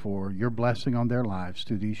 Lord, for your blessing on their lives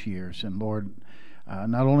through these years. And, Lord,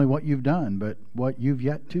 not only what you've done, but what you've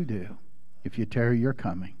yet to do if you tarry your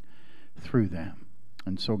coming through them.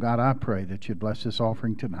 And so, God, I pray that you'd bless this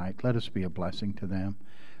offering tonight. Let us be a blessing to them.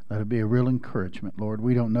 Let it be a real encouragement, Lord.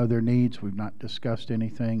 We don't know their needs. We've not discussed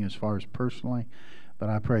anything as far as personally, but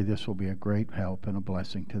I pray this will be a great help and a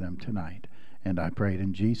blessing to them tonight. And I pray it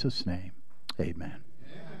in Jesus' name. Amen.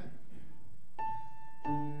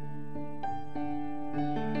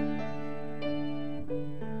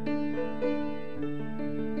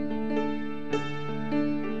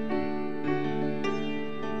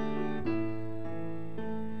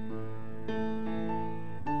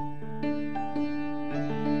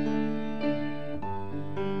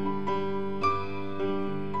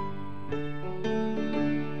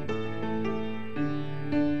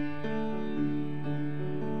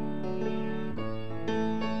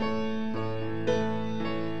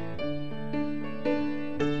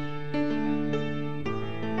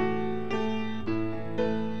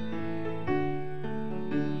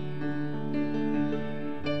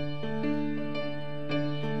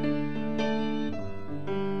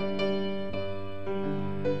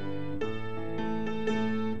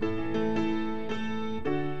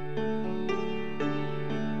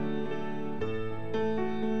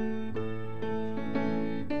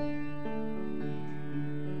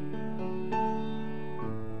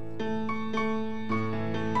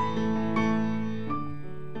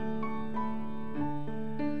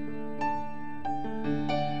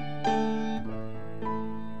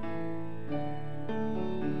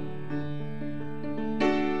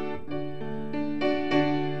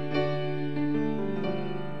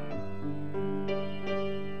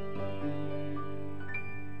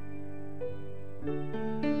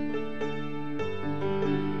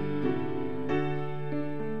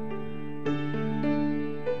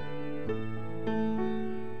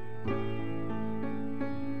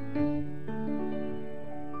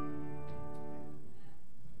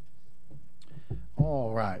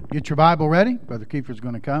 Get your Bible ready. Brother Kieffer's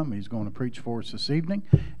going to come. He's going to preach for us this evening.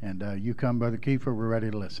 And you come, Brother Kieffer. We're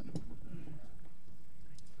ready to listen.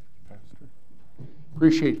 Pastor.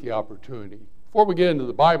 Appreciate the opportunity. Before we get into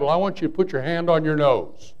the Bible, I want you to put your hand on your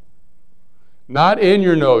nose. Not in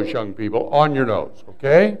your nose, young people, on your nose,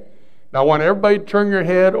 okay? Now I want everybody to turn your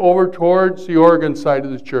head over towards the organ side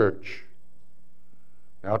of the church.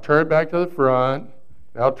 Now turn it back to the front.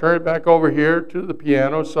 Now turn it back over here to the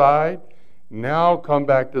piano side. Now come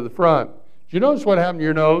back to the front. Did you notice what happened to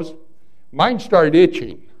your nose? Mine started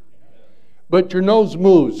itching. But your nose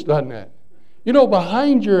moves, doesn't it? You know,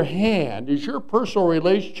 behind your hand is your personal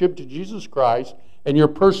relationship to Jesus Christ and your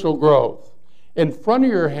personal growth. In front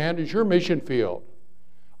of your hand is your mission field.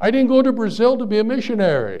 I didn't go to Brazil to be a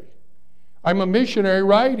missionary. I'm a missionary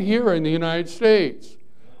right here in the United States.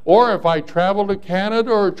 Or if I travel to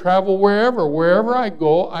Canada or travel wherever I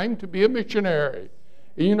go, I'm to be a missionary.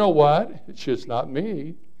 And you know what? It's just not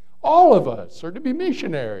me. All of us are to be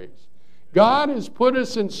missionaries. God has put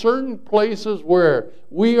us in certain places where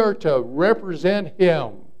we are to represent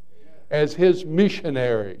Him as His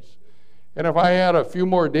missionaries. And if I had a few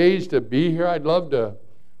more days to be here, I'd love to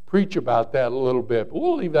preach about that a little bit. But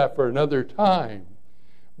we'll leave that for another time.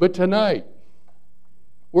 But tonight,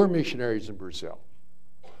 we're missionaries in Brazil.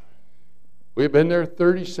 We've been there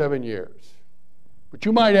 37 years. But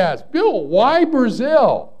you might ask, Bill, why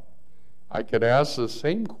Brazil? I could ask the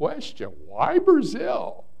same question. Why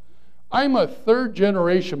Brazil? I'm a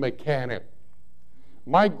third-generation mechanic.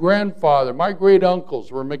 My grandfather, my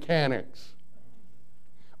great-uncles were mechanics.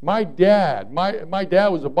 My dad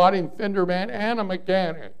was a body and fender man and a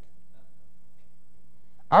mechanic.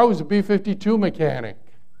 I was a B-52 mechanic.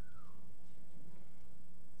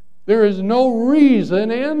 There is no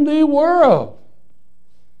reason in the world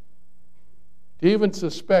to even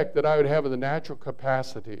suspect that I would have the natural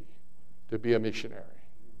capacity to be a missionary.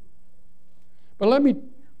 But let me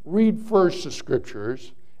read first the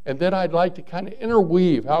scriptures, and then I'd like to kind of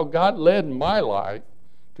interweave how God led in my life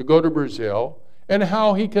to go to Brazil and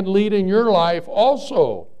how He can lead in your life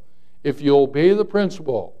also if you obey the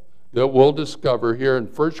principle that we'll discover here in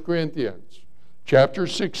 1 Corinthians chapter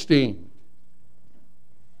 16.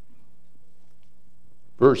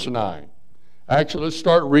 Verse 9. Actually, let's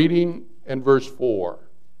start reading in verse 4.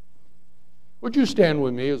 Would you stand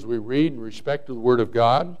with me as we read in respect to the Word of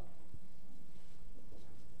God?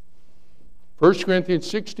 1 Corinthians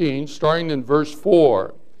 16, starting in verse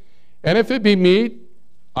 4. And if it be meet,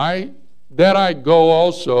 that I go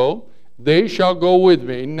also, they shall go with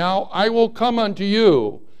me. Now I will come unto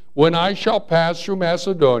you when I shall pass through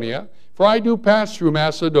Macedonia, for I do pass through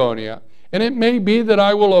Macedonia. And it may be that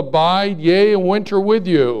I will abide, yea, and winter with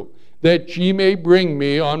you, that ye may bring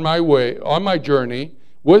me on my journey,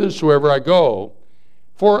 whithersoever I go.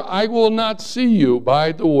 For I will not see you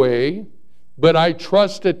by the way, but I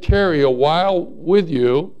trust to tarry a while with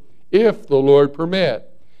you, if the Lord permit.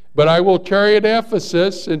 But I will tarry at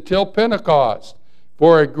Ephesus until Pentecost.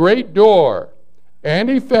 For a great door and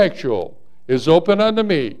effectual is open unto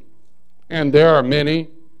me, and there are many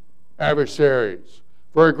adversaries.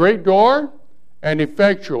 For a great door and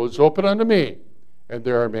effectual is open unto me, and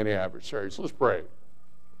there are many adversaries. Let's pray.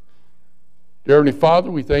 Dear Heavenly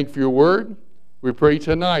Father, we thank you for your word. We pray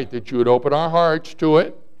tonight that you would open our hearts to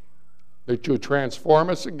it, that you would transform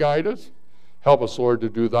us and guide us. Help us, Lord, to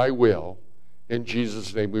do thy will. In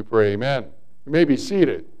Jesus' name we pray, amen. You may be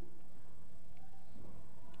seated.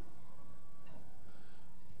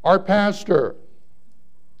 Our pastor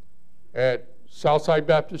at Southside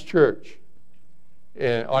Baptist Church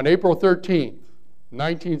on April 13th,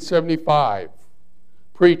 1975,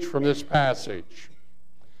 preached from this passage.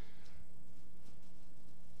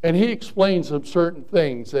 And he explains some certain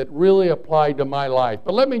things that really applied to my life.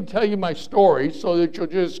 But let me tell you my story so that you'll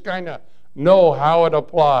just kind of know how it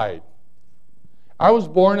applied. I was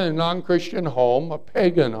born in a non-Christian home, a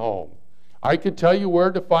pagan home. I could tell you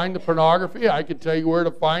where to find the pornography. I could tell you where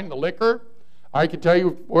to find the liquor. I could tell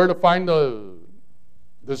you where to find the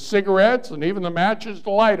cigarettes and even the matches to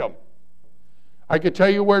light them. I could tell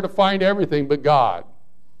you where to find everything but God.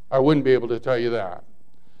 I wouldn't be able to tell you that.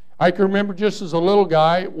 I can remember just as a little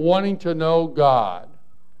guy wanting to know God.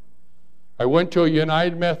 I went to a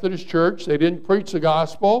United Methodist church. They didn't preach the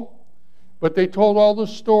gospel, but they told all the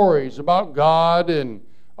stories about God and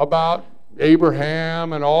about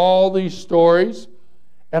Abraham and all these stories.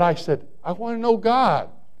 And I said, I want to know God.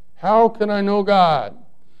 How can I know God?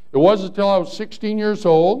 It wasn't until I was 16 years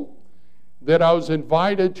old that I was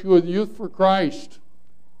invited to a Youth for Christ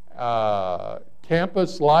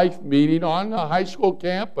campus life meeting on the high school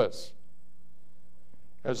campus.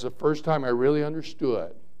 It was the first time I really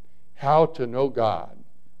understood how to know God.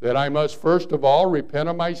 that I must first of all repent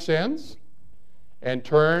of my sins and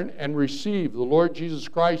turn and receive the Lord Jesus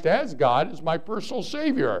Christ as God, as my personal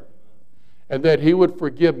Savior, and that He would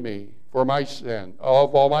forgive me for my sin,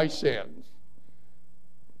 of all my sins,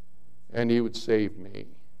 and He would save me.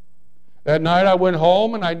 That night I went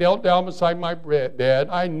home and I knelt down beside my bed.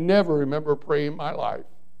 I never remember praying in my life.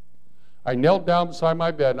 I knelt down beside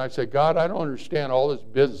my bed and I said, God, I don't understand all this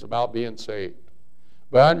business about being saved.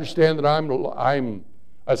 But I understand that I'm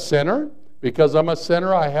a sinner. Because I'm a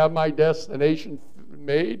sinner, I have my destination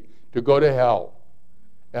made to go to hell.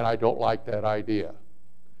 And I don't like that idea.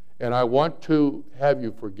 And I want to have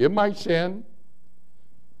you forgive my sin,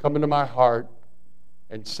 come into my heart,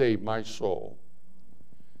 and save my soul.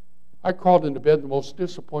 I crawled into bed the most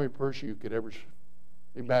disappointed person you could ever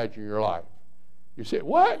imagine in your life. You say,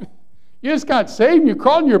 what? You just got saved and you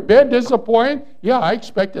crawled in your bed disappointed? Yeah, I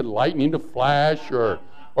expected lightning to flash or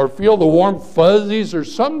feel the warm fuzzies or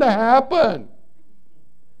something to happen.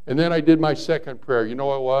 And then I did my second prayer. You know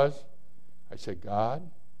what it was? I said, God,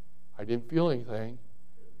 I didn't feel anything,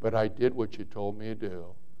 but I did what you told me to do,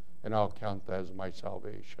 and I'll count that as my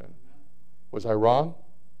salvation. Was I wrong?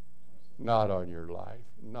 Not on your life.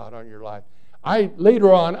 Not on your life.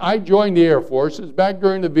 Later on, I joined the Air Force. It was back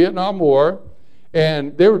during the Vietnam War,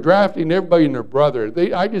 and they were drafting everybody and their brother.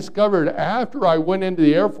 I discovered after I went into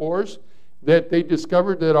the Air Force that they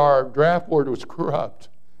discovered that our draft board was corrupt,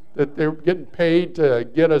 that they were getting paid to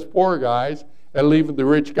get us poor guys and leaving the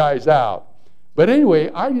rich guys out. But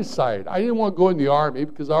anyway, I decided I didn't want to go in the Army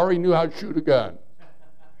because I already knew how to shoot a gun.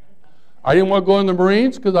 I didn't want to go in the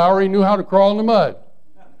Marines because I already knew how to crawl in the mud.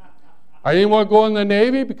 I didn't want to go in the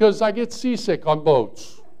Navy because I get seasick on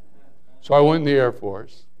boats. So I went in the Air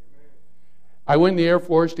Force. I went in the Air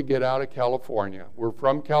Force to get out of California. We're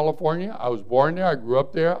from California. I was born there. I grew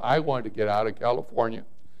up there. I wanted to get out of California.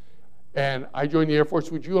 And I joined the Air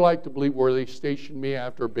Force. Would you like to believe where they stationed me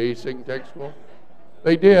after basic and tech school?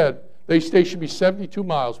 They did. They stationed me 72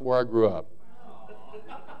 miles from where I grew up.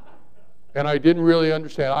 And I didn't really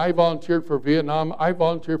understand. I volunteered for Vietnam. I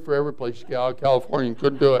volunteered for every place to get out of California and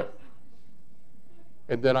couldn't do it.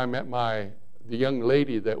 And then I met the young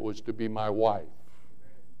lady that was to be my wife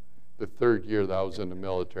the third year that I was in the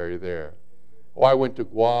military there. Oh, I went to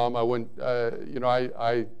Guam. I went,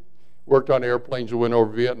 I worked on airplanes and went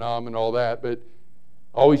over Vietnam and all that, but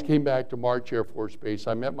always came back to March Air Force Base.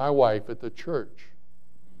 I met my wife at the church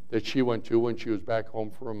that she went to when she was back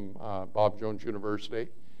home from Bob Jones University.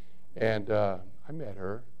 And I met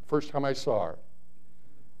her. First time I saw her,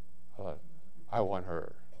 I thought, I want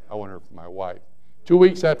her. I want her for my wife. 2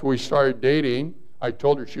 weeks after we started dating, I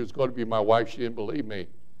told her she was going to be my wife. She didn't believe me.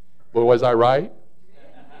 But was I right?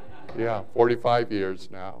 Yeah, 45 years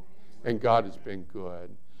now. And God has been good.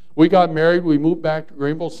 We got married. We moved back to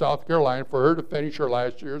Greenville, South Carolina for her to finish her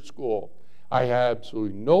last year of school. I had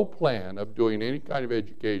absolutely no plan of doing any kind of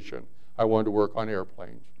education. I wanted to work on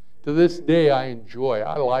airplanes. To this day, I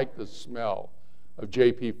like the smell of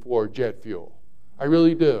JP4 jet fuel. I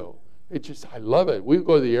really do. I love it. We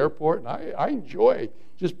go to the airport, and I enjoy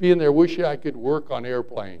just being there, wishing I could work on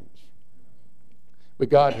airplanes. But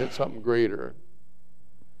God had something greater.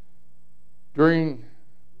 During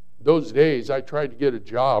those days, I tried to get a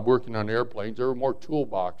job working on airplanes. There were more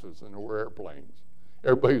toolboxes than there were airplanes.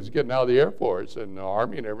 Everybody was getting out of the Air Force and the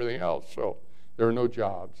Army and everything else, so there were no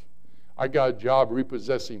jobs. I got a job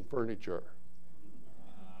repossessing furniture.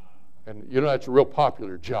 And, that's a real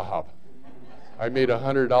popular job. I made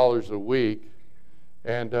 $100 a week,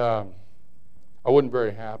 and I wasn't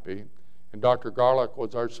very happy. And Dr. Garlock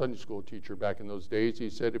was our Sunday school teacher back in those days. He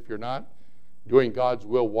said, if you're not doing God's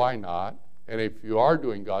will, why not? And if you are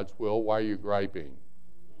doing God's will, why are you griping?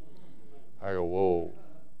 I go, whoa.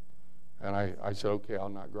 And I said, okay, I'll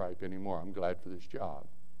not gripe anymore. I'm glad for this job.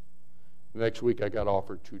 The next week, I got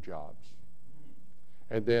offered 2 jobs.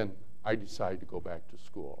 And then I decided to go back to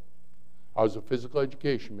school. I was a physical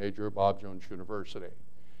education major at Bob Jones University.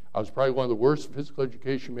 I was probably one of the worst physical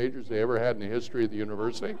education majors they ever had in the history of the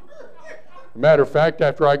university. As a matter of fact,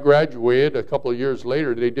 after I graduated, a couple of years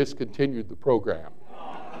later, they discontinued the program.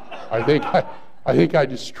 I think I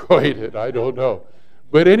destroyed it. I don't know.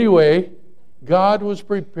 But anyway, God was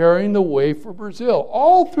preparing the way for Brazil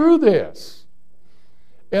all through this.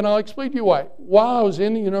 And I'll explain to you why. While I was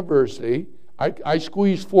in the university, I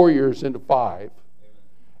squeezed 4 years into 5.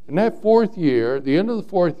 And that 4th year, the end of the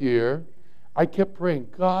 4th year, I kept praying,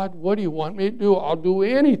 God, what do you want me to do? I'll do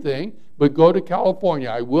anything but go to California.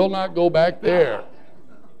 I will not go back there.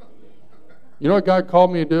 You know what God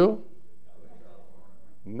called me to do?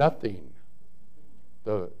 Nothing.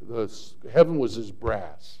 The heaven was as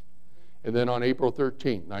brass. And then on April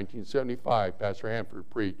 13, 1975, Pastor Hanford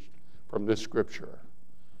preached from this scripture.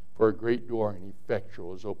 For a great door and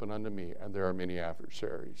effectual is open unto me, and there are many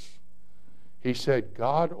adversaries. He said,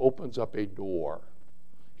 God opens up a door.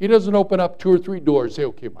 He doesn't open up 2 or 3 doors and say,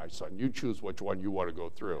 okay, my son, you choose which one you want to go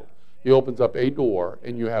through. He opens up a door,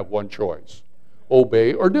 and you have one choice.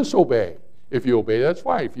 Obey or disobey. If you obey, that's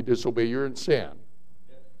fine. If you disobey, you're in sin.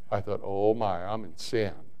 I thought, oh my, I'm in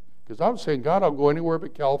sin. Because I was saying, God, I'll go anywhere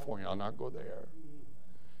but California. I'll not go there.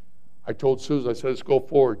 I told Susan, I said, let's go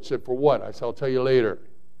forward. She said, for what? I said, I'll tell you later.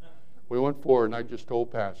 We went forward, and I just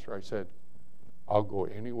told Pastor, I said, I'll go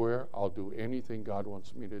anywhere. I'll do anything God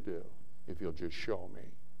wants me to do if you'll just show me.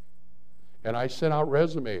 And I sent out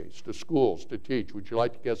resumes to schools to teach. Would you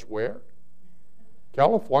like to guess where?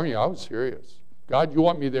 California. I was serious. God, you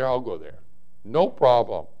want me there? I'll go there. No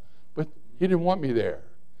problem. But he didn't want me there.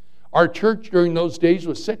 Our church during those days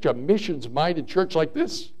was such a missions-minded church like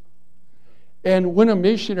this. And when a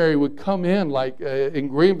missionary would come in, like in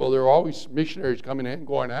Greenville, there were always missionaries coming in and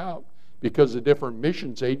going out because of different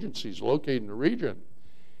missions agencies located in the region.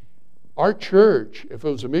 Our church, if it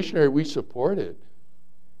was a missionary we supported,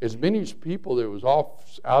 as many people that was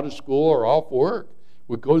off out of school or off work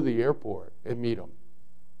would go to the airport and meet them.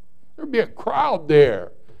 There'd be a crowd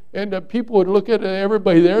there. And people would look at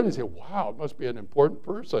everybody there and they'd say, wow, it must be an important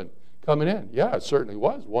person coming in. Yeah, it certainly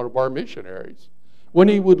was one of our missionaries. When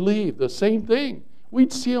he would leave, the same thing.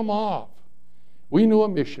 We'd see him off. We knew a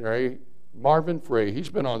missionary, Marvin Frey. He's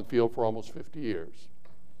been on the field for almost 50 years.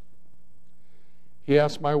 He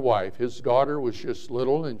asked my wife. His daughter was just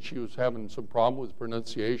little, and she was having some problem with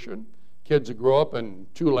pronunciation. Kids that grow up in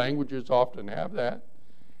 2 languages often have that.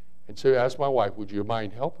 And so he asked my wife, would you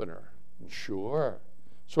mind helping her? And sure.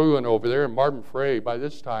 So we went over there, and Marvin Frey, by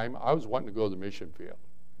this time, I was wanting to go to the mission field.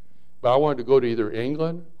 But I wanted to go to either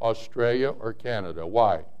England, Australia, or Canada.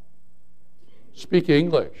 Why? Speak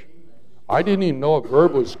English. I didn't even know a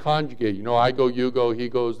verb was conjugated. You know, I go, you go, he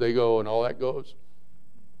goes, they go, and all that goes.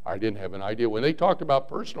 I didn't have an idea. When they talked about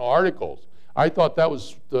personal articles, I thought that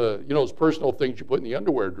was the, you know, those personal things you put in the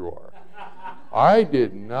underwear drawer. I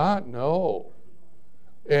did not know.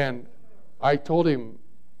 And I told him,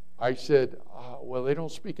 I said, well, they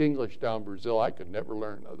don't speak English down in Brazil. I could never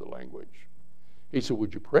learn another language. He said,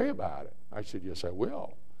 would you pray about it? I said, yes, I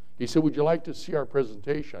will. He said, would you like to see our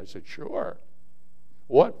presentation? I said, sure.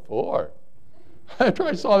 What for? After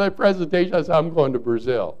I saw that presentation, I said, I'm going to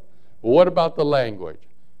Brazil. Well, what about the language?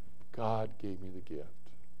 God gave me the gift.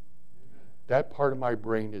 That part of my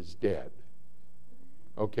brain is dead.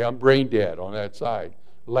 Okay, I'm brain dead on that side.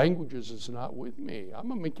 Languages is not with me.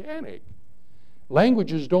 I'm a mechanic.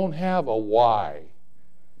 Languages don't have a why.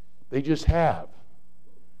 They just have.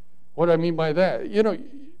 What do I mean by that? You know,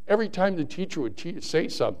 every time the teacher would say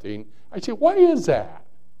something, I'd say, why is that?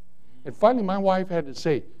 And finally my wife had to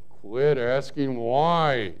say, quit asking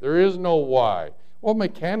why. There is no why. Well,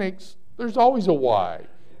 mechanics, there's always a why.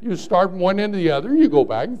 You start from one end to the other, you go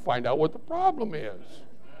back and find out what the problem is.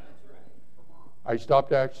 I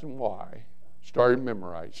stopped asking why, started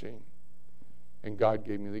memorizing, and God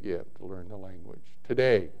gave me the gift to learn the language.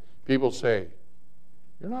 Today, people say,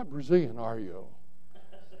 you're not Brazilian, are you?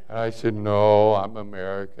 And I said, no, I'm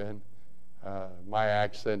American. My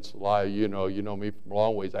accent's a lie. You know me from a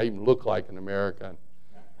long ways. I even look like an American.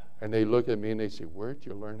 And they look at me and they say, where did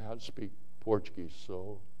you learn how to speak Portuguese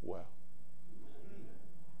so well?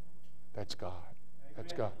 That's God.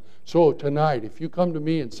 That's God. So tonight, if you come to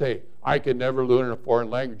me and say, I can never learn a foreign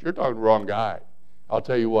language, you're talking to the wrong guy. I'll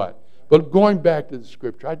tell you what. But going back to the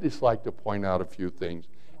scripture, I'd just like to point out a few things.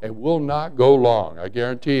 And we'll not go long, I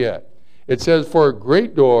guarantee you. It says, for a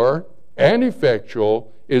great door and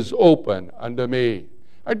effectual is open unto me.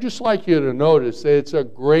 I'd just like you to notice that it's a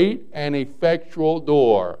great and effectual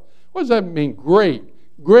door. What does that mean, great?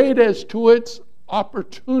 Great as to its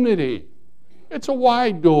opportunity. It's a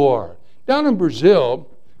wide door. Down in Brazil,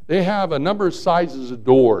 they have a number of sizes of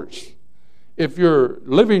doors. If your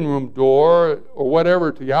living room door or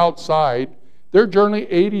whatever to the outside, they're generally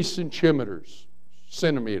 80 centimeters.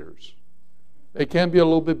 They can be a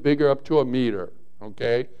little bit bigger, up to a meter,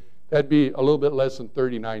 okay? That'd be a little bit less than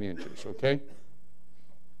 39 inches, okay?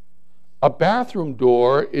 A bathroom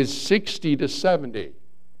door is 60 to 70.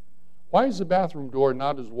 Why is the bathroom door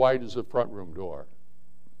not as wide as the front room door?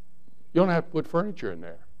 You don't have to put furniture in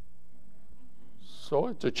there. So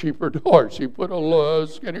it's a cheaper door. So you put a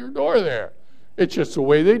skinnier door there. It's just the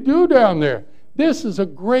way they do down there. This is a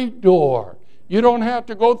great door. You don't have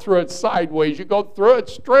to go through it sideways. You go through it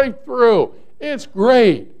straight through. It's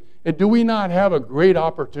great. And do we not have a great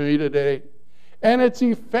opportunity today? And it's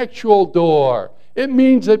effectual door. It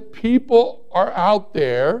means that people are out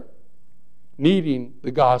there needing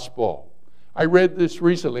the gospel. I read this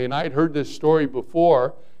recently, and I'd heard this story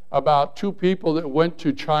before about two people that went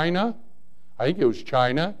to China, I think it was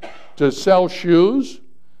China, to sell shoes.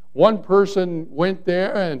 One person went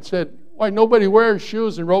there and said, "Why, nobody wears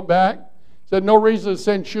shoes," and wrote back, said, "No reason to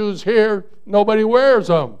send shoes here. Nobody wears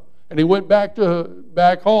them." And he went back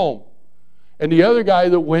home. And the other guy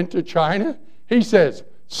that went to China, he says,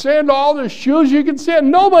 "Send all the shoes you can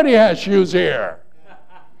send. Nobody has shoes here."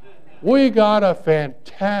 We got a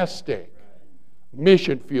fantastic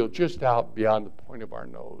mission field just out beyond the point of our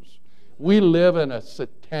nose. We live in a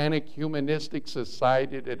satanic, humanistic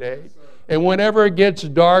society today. And whenever it gets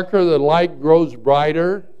darker, the light grows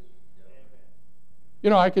brighter. You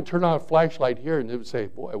know, I could turn on a flashlight here and they would say,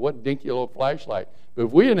 "Boy, what dinky little flashlight." But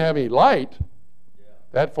if we didn't have any light,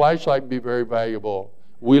 that flashlight would be very valuable.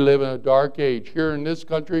 We live in a dark age here in this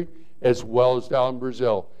country as well as down in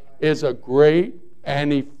Brazil. It's a great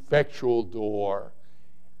and effectual door.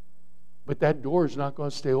 But that door is not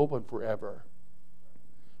going to stay open forever.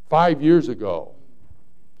 5 years ago,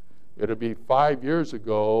 it'll be 5 years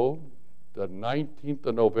ago, the 19th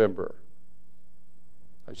of November.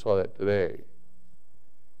 I saw that today.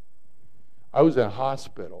 I was in a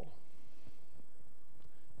hospital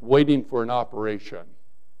waiting for an operation.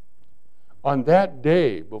 On that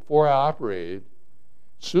day, before I operated,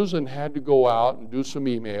 Susan had to go out and do some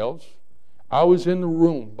emails. I was in the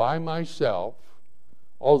room by myself.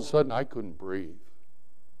 All of a sudden, I couldn't breathe.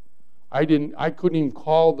 I couldn't even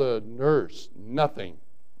call the nurse, nothing.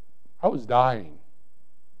 I was dying.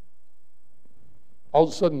 All of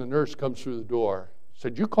a sudden, the nurse comes through the door.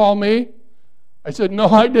 Said, "You call me?" I said, "No,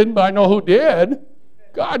 I didn't, but I know who did.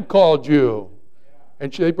 God called you."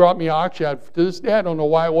 And they brought me oxygen. To this day, I don't know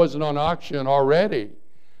why I wasn't on oxygen already.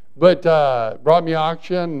 But brought me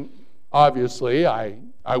oxygen. Obviously,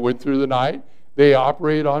 I went through the night. They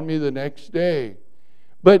operated on me the next day.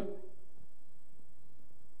 But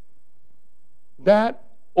that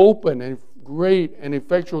open and great and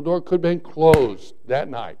effectual door could have been closed that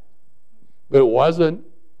night. But it wasn't.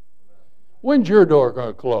 When's your door going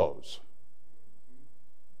to close?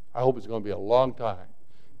 I hope it's going to be a long time.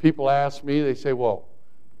 People ask me, they say, "Well,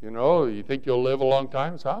 you think you'll live a long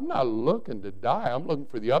time?" I say, "I'm not looking to die. I'm looking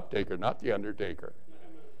for the uptaker, not the undertaker.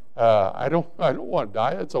 I don't want to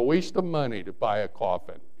die. It's a waste of money to buy a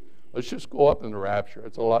coffin. Let's just go up in the rapture.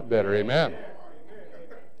 It's a lot better." Amen.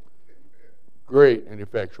 Great and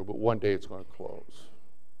effectual, but one day it's going to close.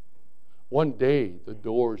 One day the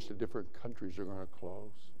doors to different countries are going to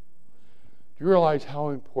close. Do you realize how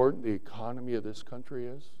important the economy of this country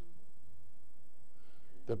is?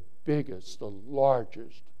 The biggest, the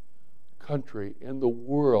largest country in the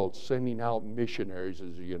world sending out missionaries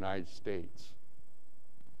is the United States.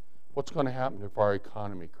 What's going to happen if our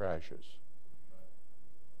economy crashes?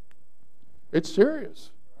 It's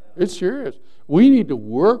serious. It's serious. We need to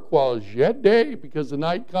work while it's yet day, because the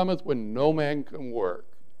night cometh when no man can work.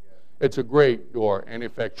 It's a great door, an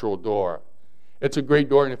effectual door. It's a great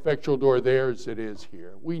door, an effectual door there as it is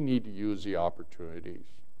here. We need to use the opportunities.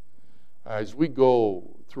 As we go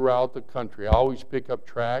throughout the country, I always pick up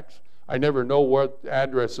tracts. I never know what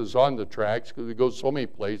address is on the tracts because we go so many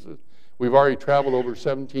places. We've already traveled over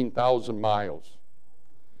 17,000 miles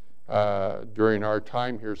during our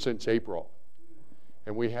time here since April.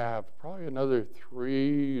 And we have probably another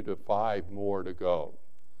 3 to 5 more to go.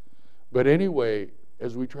 But anyway,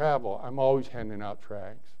 as we travel, I'm always handing out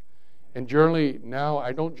tracts. And generally now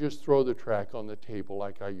I don't just throw the tract on the table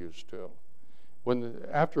like I used to.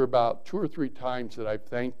 After about 2 or 3 times that I've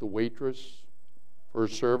thanked the waitress for her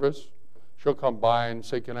service, she'll come by and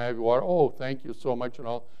say, "Can I have your water?" "Oh, thank you so much."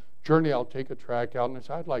 And generally I'll take a tract out and I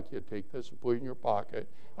say, "I'd like you to take this and put it in your pocket.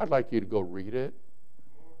 I'd like you to go read it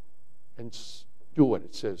and do what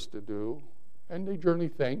it says to do." And they generally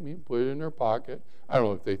thank me and put it in their pocket. I don't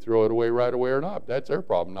know if they throw it away right away or not. That's their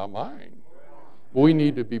problem, not mine. But we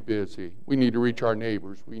need to be busy. We need to reach our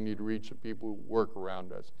neighbors. We need to reach the people who work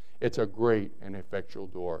around us. It's a great and effectual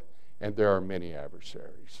door, and there are many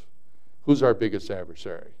adversaries. Who's our biggest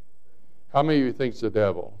adversary? How many of you think it's the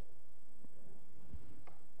devil?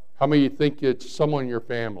 How many of you think it's someone in your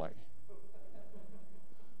family?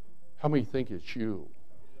 How many think it's you?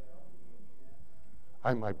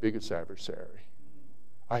 I'm my biggest adversary.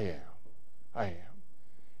 I am.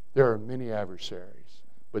 There are many adversaries,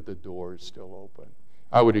 but the door is still open.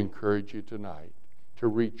 I would encourage you tonight to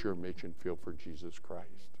reach your mission field for Jesus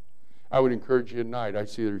Christ. I would encourage you tonight. I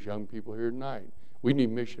see there's young people here tonight. We need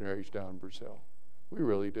missionaries down in Brazil. We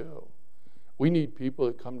really do. We need people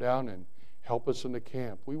that come down and help us in the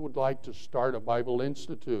camp. We would like to start a Bible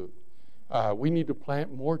Institute. We need to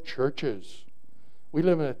plant more churches. We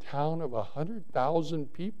live in a town of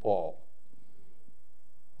 100,000 people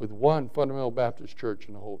with one fundamental Baptist church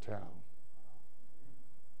in the whole town.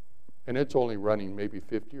 And it's only running maybe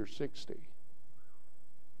 50 or 60.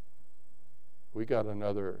 We got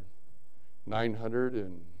another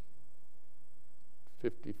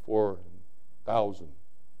 954,000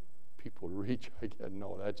 people to reach. I get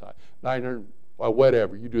no, that's high. 900, well,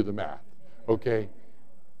 whatever. You do the math, okay?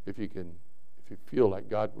 If you feel like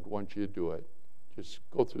God would want you to do it, just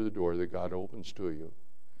go through the door that God opens to you,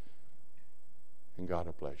 and God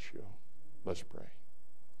will bless you. Let's pray.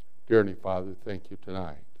 Dear Heavenly Father, thank you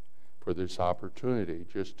tonight for this opportunity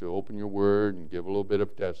just to open your word and give a little bit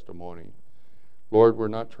of testimony. Lord, we're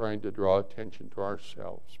not trying to draw attention to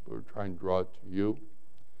ourselves, but we're trying to draw it to you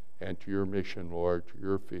and to your mission, Lord, to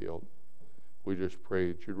your field. We just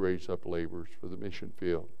pray that you'd raise up laborers for the mission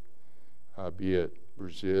field, be it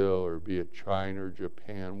Brazil or be it China or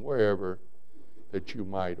Japan, wherever, that you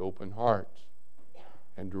might open hearts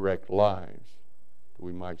and direct lives, that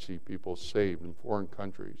we might see people saved in foreign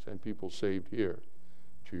countries and people saved here.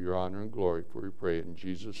 To your honor and glory, for we pray in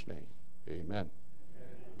Jesus' name. Amen.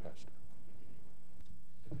 Pastor.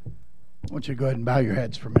 I want you to go ahead and bow your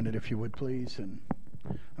heads for a minute, if you would, please. And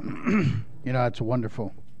it's a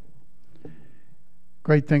wonderful,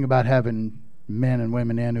 great thing about having men and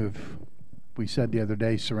women in who've, we said the other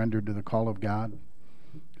day, surrendered to the call of God,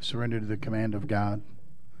 surrendered to the command of God.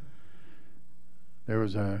 There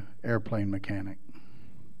was an airplane mechanic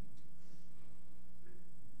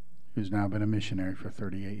who's now been a missionary for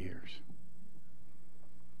 38 years.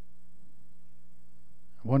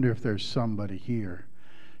 I wonder if there's somebody here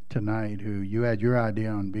tonight who you had your idea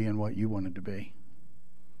on being what you wanted to be.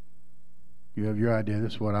 You have your idea,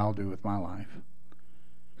 this is what I'll do with my life.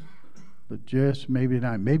 But just maybe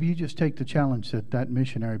not. Maybe you just take the challenge that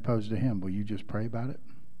missionary posed to him. Will you just pray about it?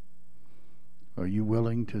 Are you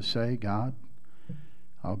willing to say, God,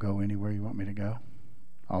 I'll go anywhere you want me to go.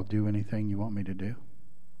 I'll do anything you want me to do.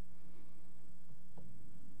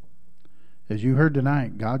 As you heard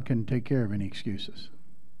tonight, God can take care of any excuses.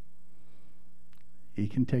 He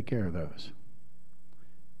can take care of those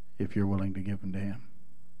if you're willing to give them to Him.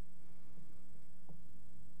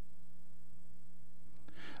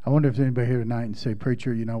 I wonder if there's anybody here tonight and say,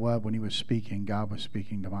 preacher, you know what? When he was speaking, God was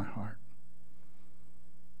speaking to my heart.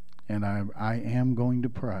 And I am going to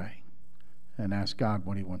pray and ask God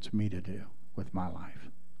what He wants me to do with my life.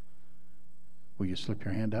 Will you slip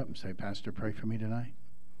your hand up and say, Pastor, pray for me tonight?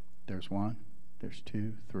 There's 1, there's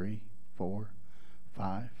 2, 3, 4,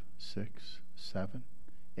 5, 6, 7,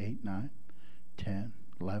 8, 9, 10,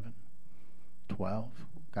 11, 12.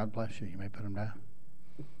 God bless you. You may put them down.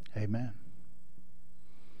 Amen.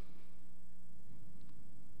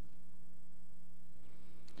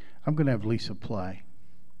 I'm going to have Lisa play.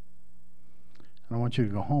 And I want you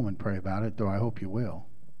to go home and pray about it, though I hope you will.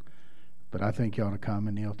 But I think you ought to come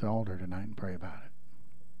and kneel to the altar tonight and pray about it.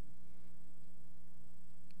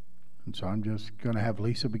 And so I'm just going to have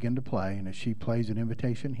Lisa begin to play, and as she plays an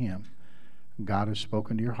invitation hymn, God has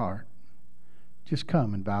spoken to your heart. Just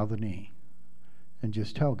come and bow the knee and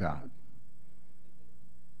just tell God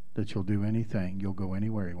that you'll do anything, you'll go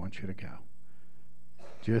anywhere He wants you to go.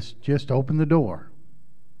 Just open the door.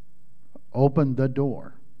 Open the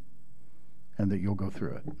door, and that you'll go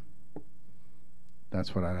through it.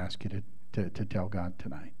 That's what I'd ask you to tell God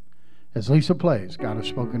tonight. As Lisa plays, God has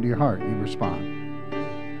spoken to your heart, you respond.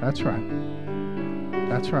 That's right.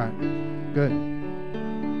 That's right. Good.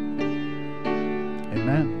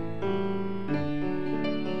 Amen.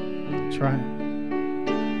 That's right.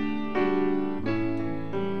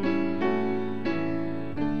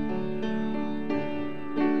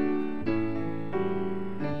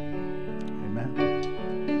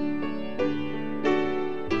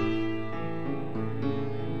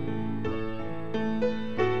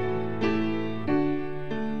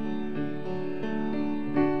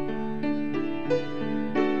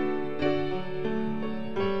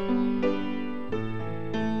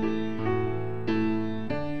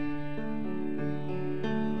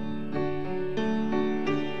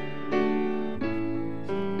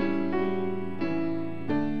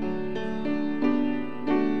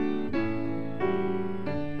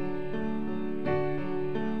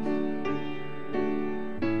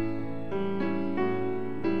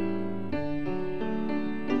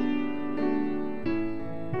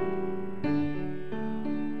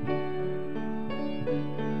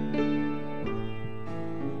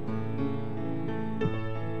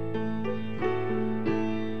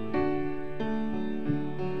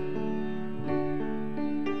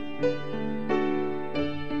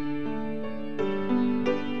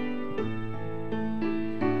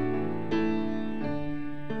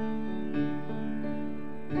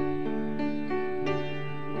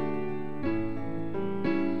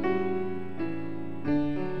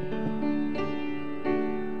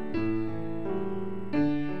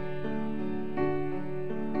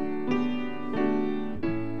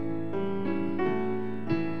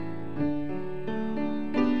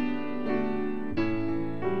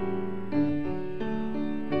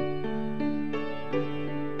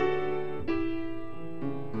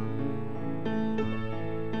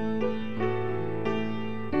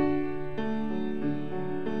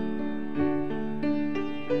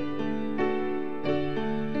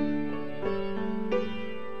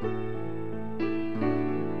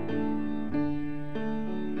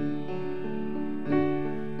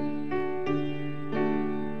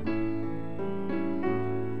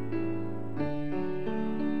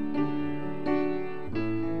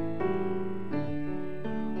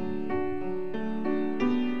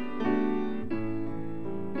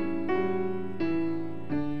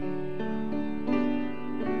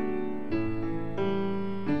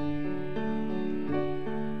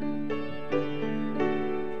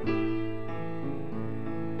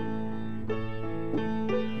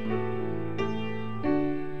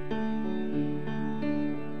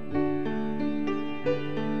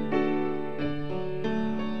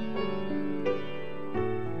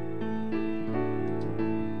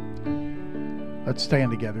 Let's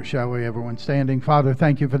stand together, shall we? Everyone standing. Father,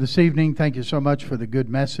 thank you for this evening. Thank you so much for the good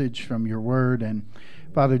message from your word. And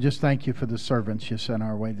Father, just thank you for the servants you sent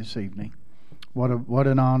our way this evening. What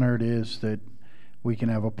an honor it is that we can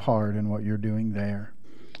have a part in what you're doing there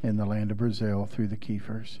in the land of Brazil through the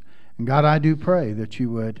Kieffers. And God, I do pray that you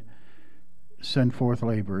would send forth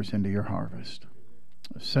laborers into your harvest.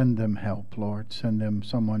 Send them help, Lord. Send them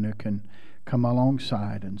someone who can come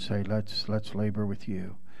alongside and say, let's labor with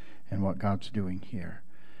you in what God's doing here.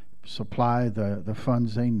 Supply the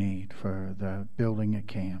funds they need for the building a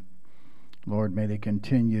camp. Lord, may they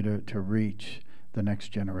continue to reach the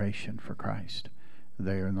next generation for Christ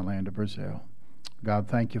there in the land of Brazil. God,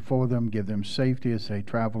 thank you for them. Give them safety as they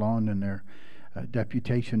travel on in their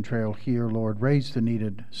deputation trail here. Lord, raise the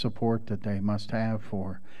needed support that they must have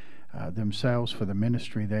for themselves, for the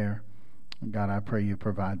ministry there. God, I pray you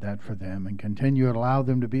provide that for them and continue to allow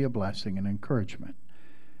them to be a blessing and encouragement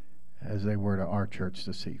as they were to our church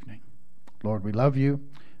this evening. Lord, we love you.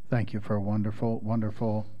 Thank you for a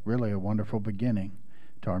wonderful, really a wonderful beginning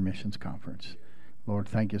to our missions conference. Lord,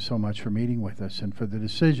 thank you so much for meeting with us and for the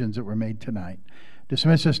decisions that were made tonight.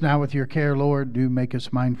 Dismiss us now with your care, Lord. Do make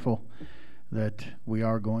us mindful that we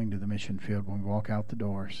are going to the mission field when we walk out the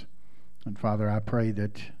doors. And Father, I pray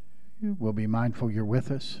that we'll be mindful you're with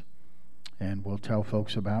us and we'll tell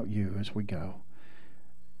folks about you as we go.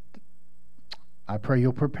 I pray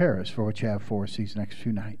you'll prepare us for what you have for us these next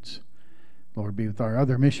few nights. Lord, be with our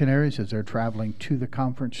other missionaries as they're traveling to the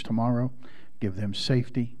conference tomorrow. Give them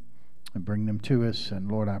safety and bring them to us.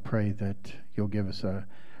 And Lord, I pray that you'll give us a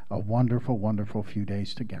wonderful, wonderful few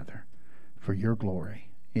days together for your glory.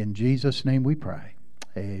 In Jesus' name we pray.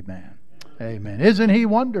 Amen. Amen. Isn't he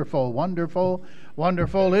wonderful, wonderful,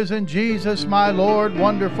 wonderful? Isn't Jesus my Lord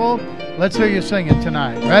wonderful? Let's hear you sing it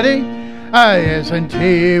tonight. Ready? Isn't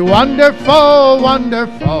he wonderful,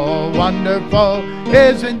 wonderful, wonderful?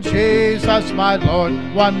 Isn't Jesus my Lord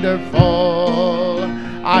wonderful?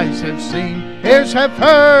 Eyes have seen, ears have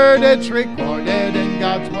heard, it's recorded in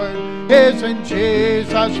God's word. Isn't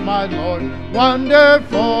Jesus my Lord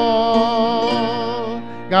wonderful?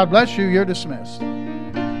 God bless you. You're dismissed.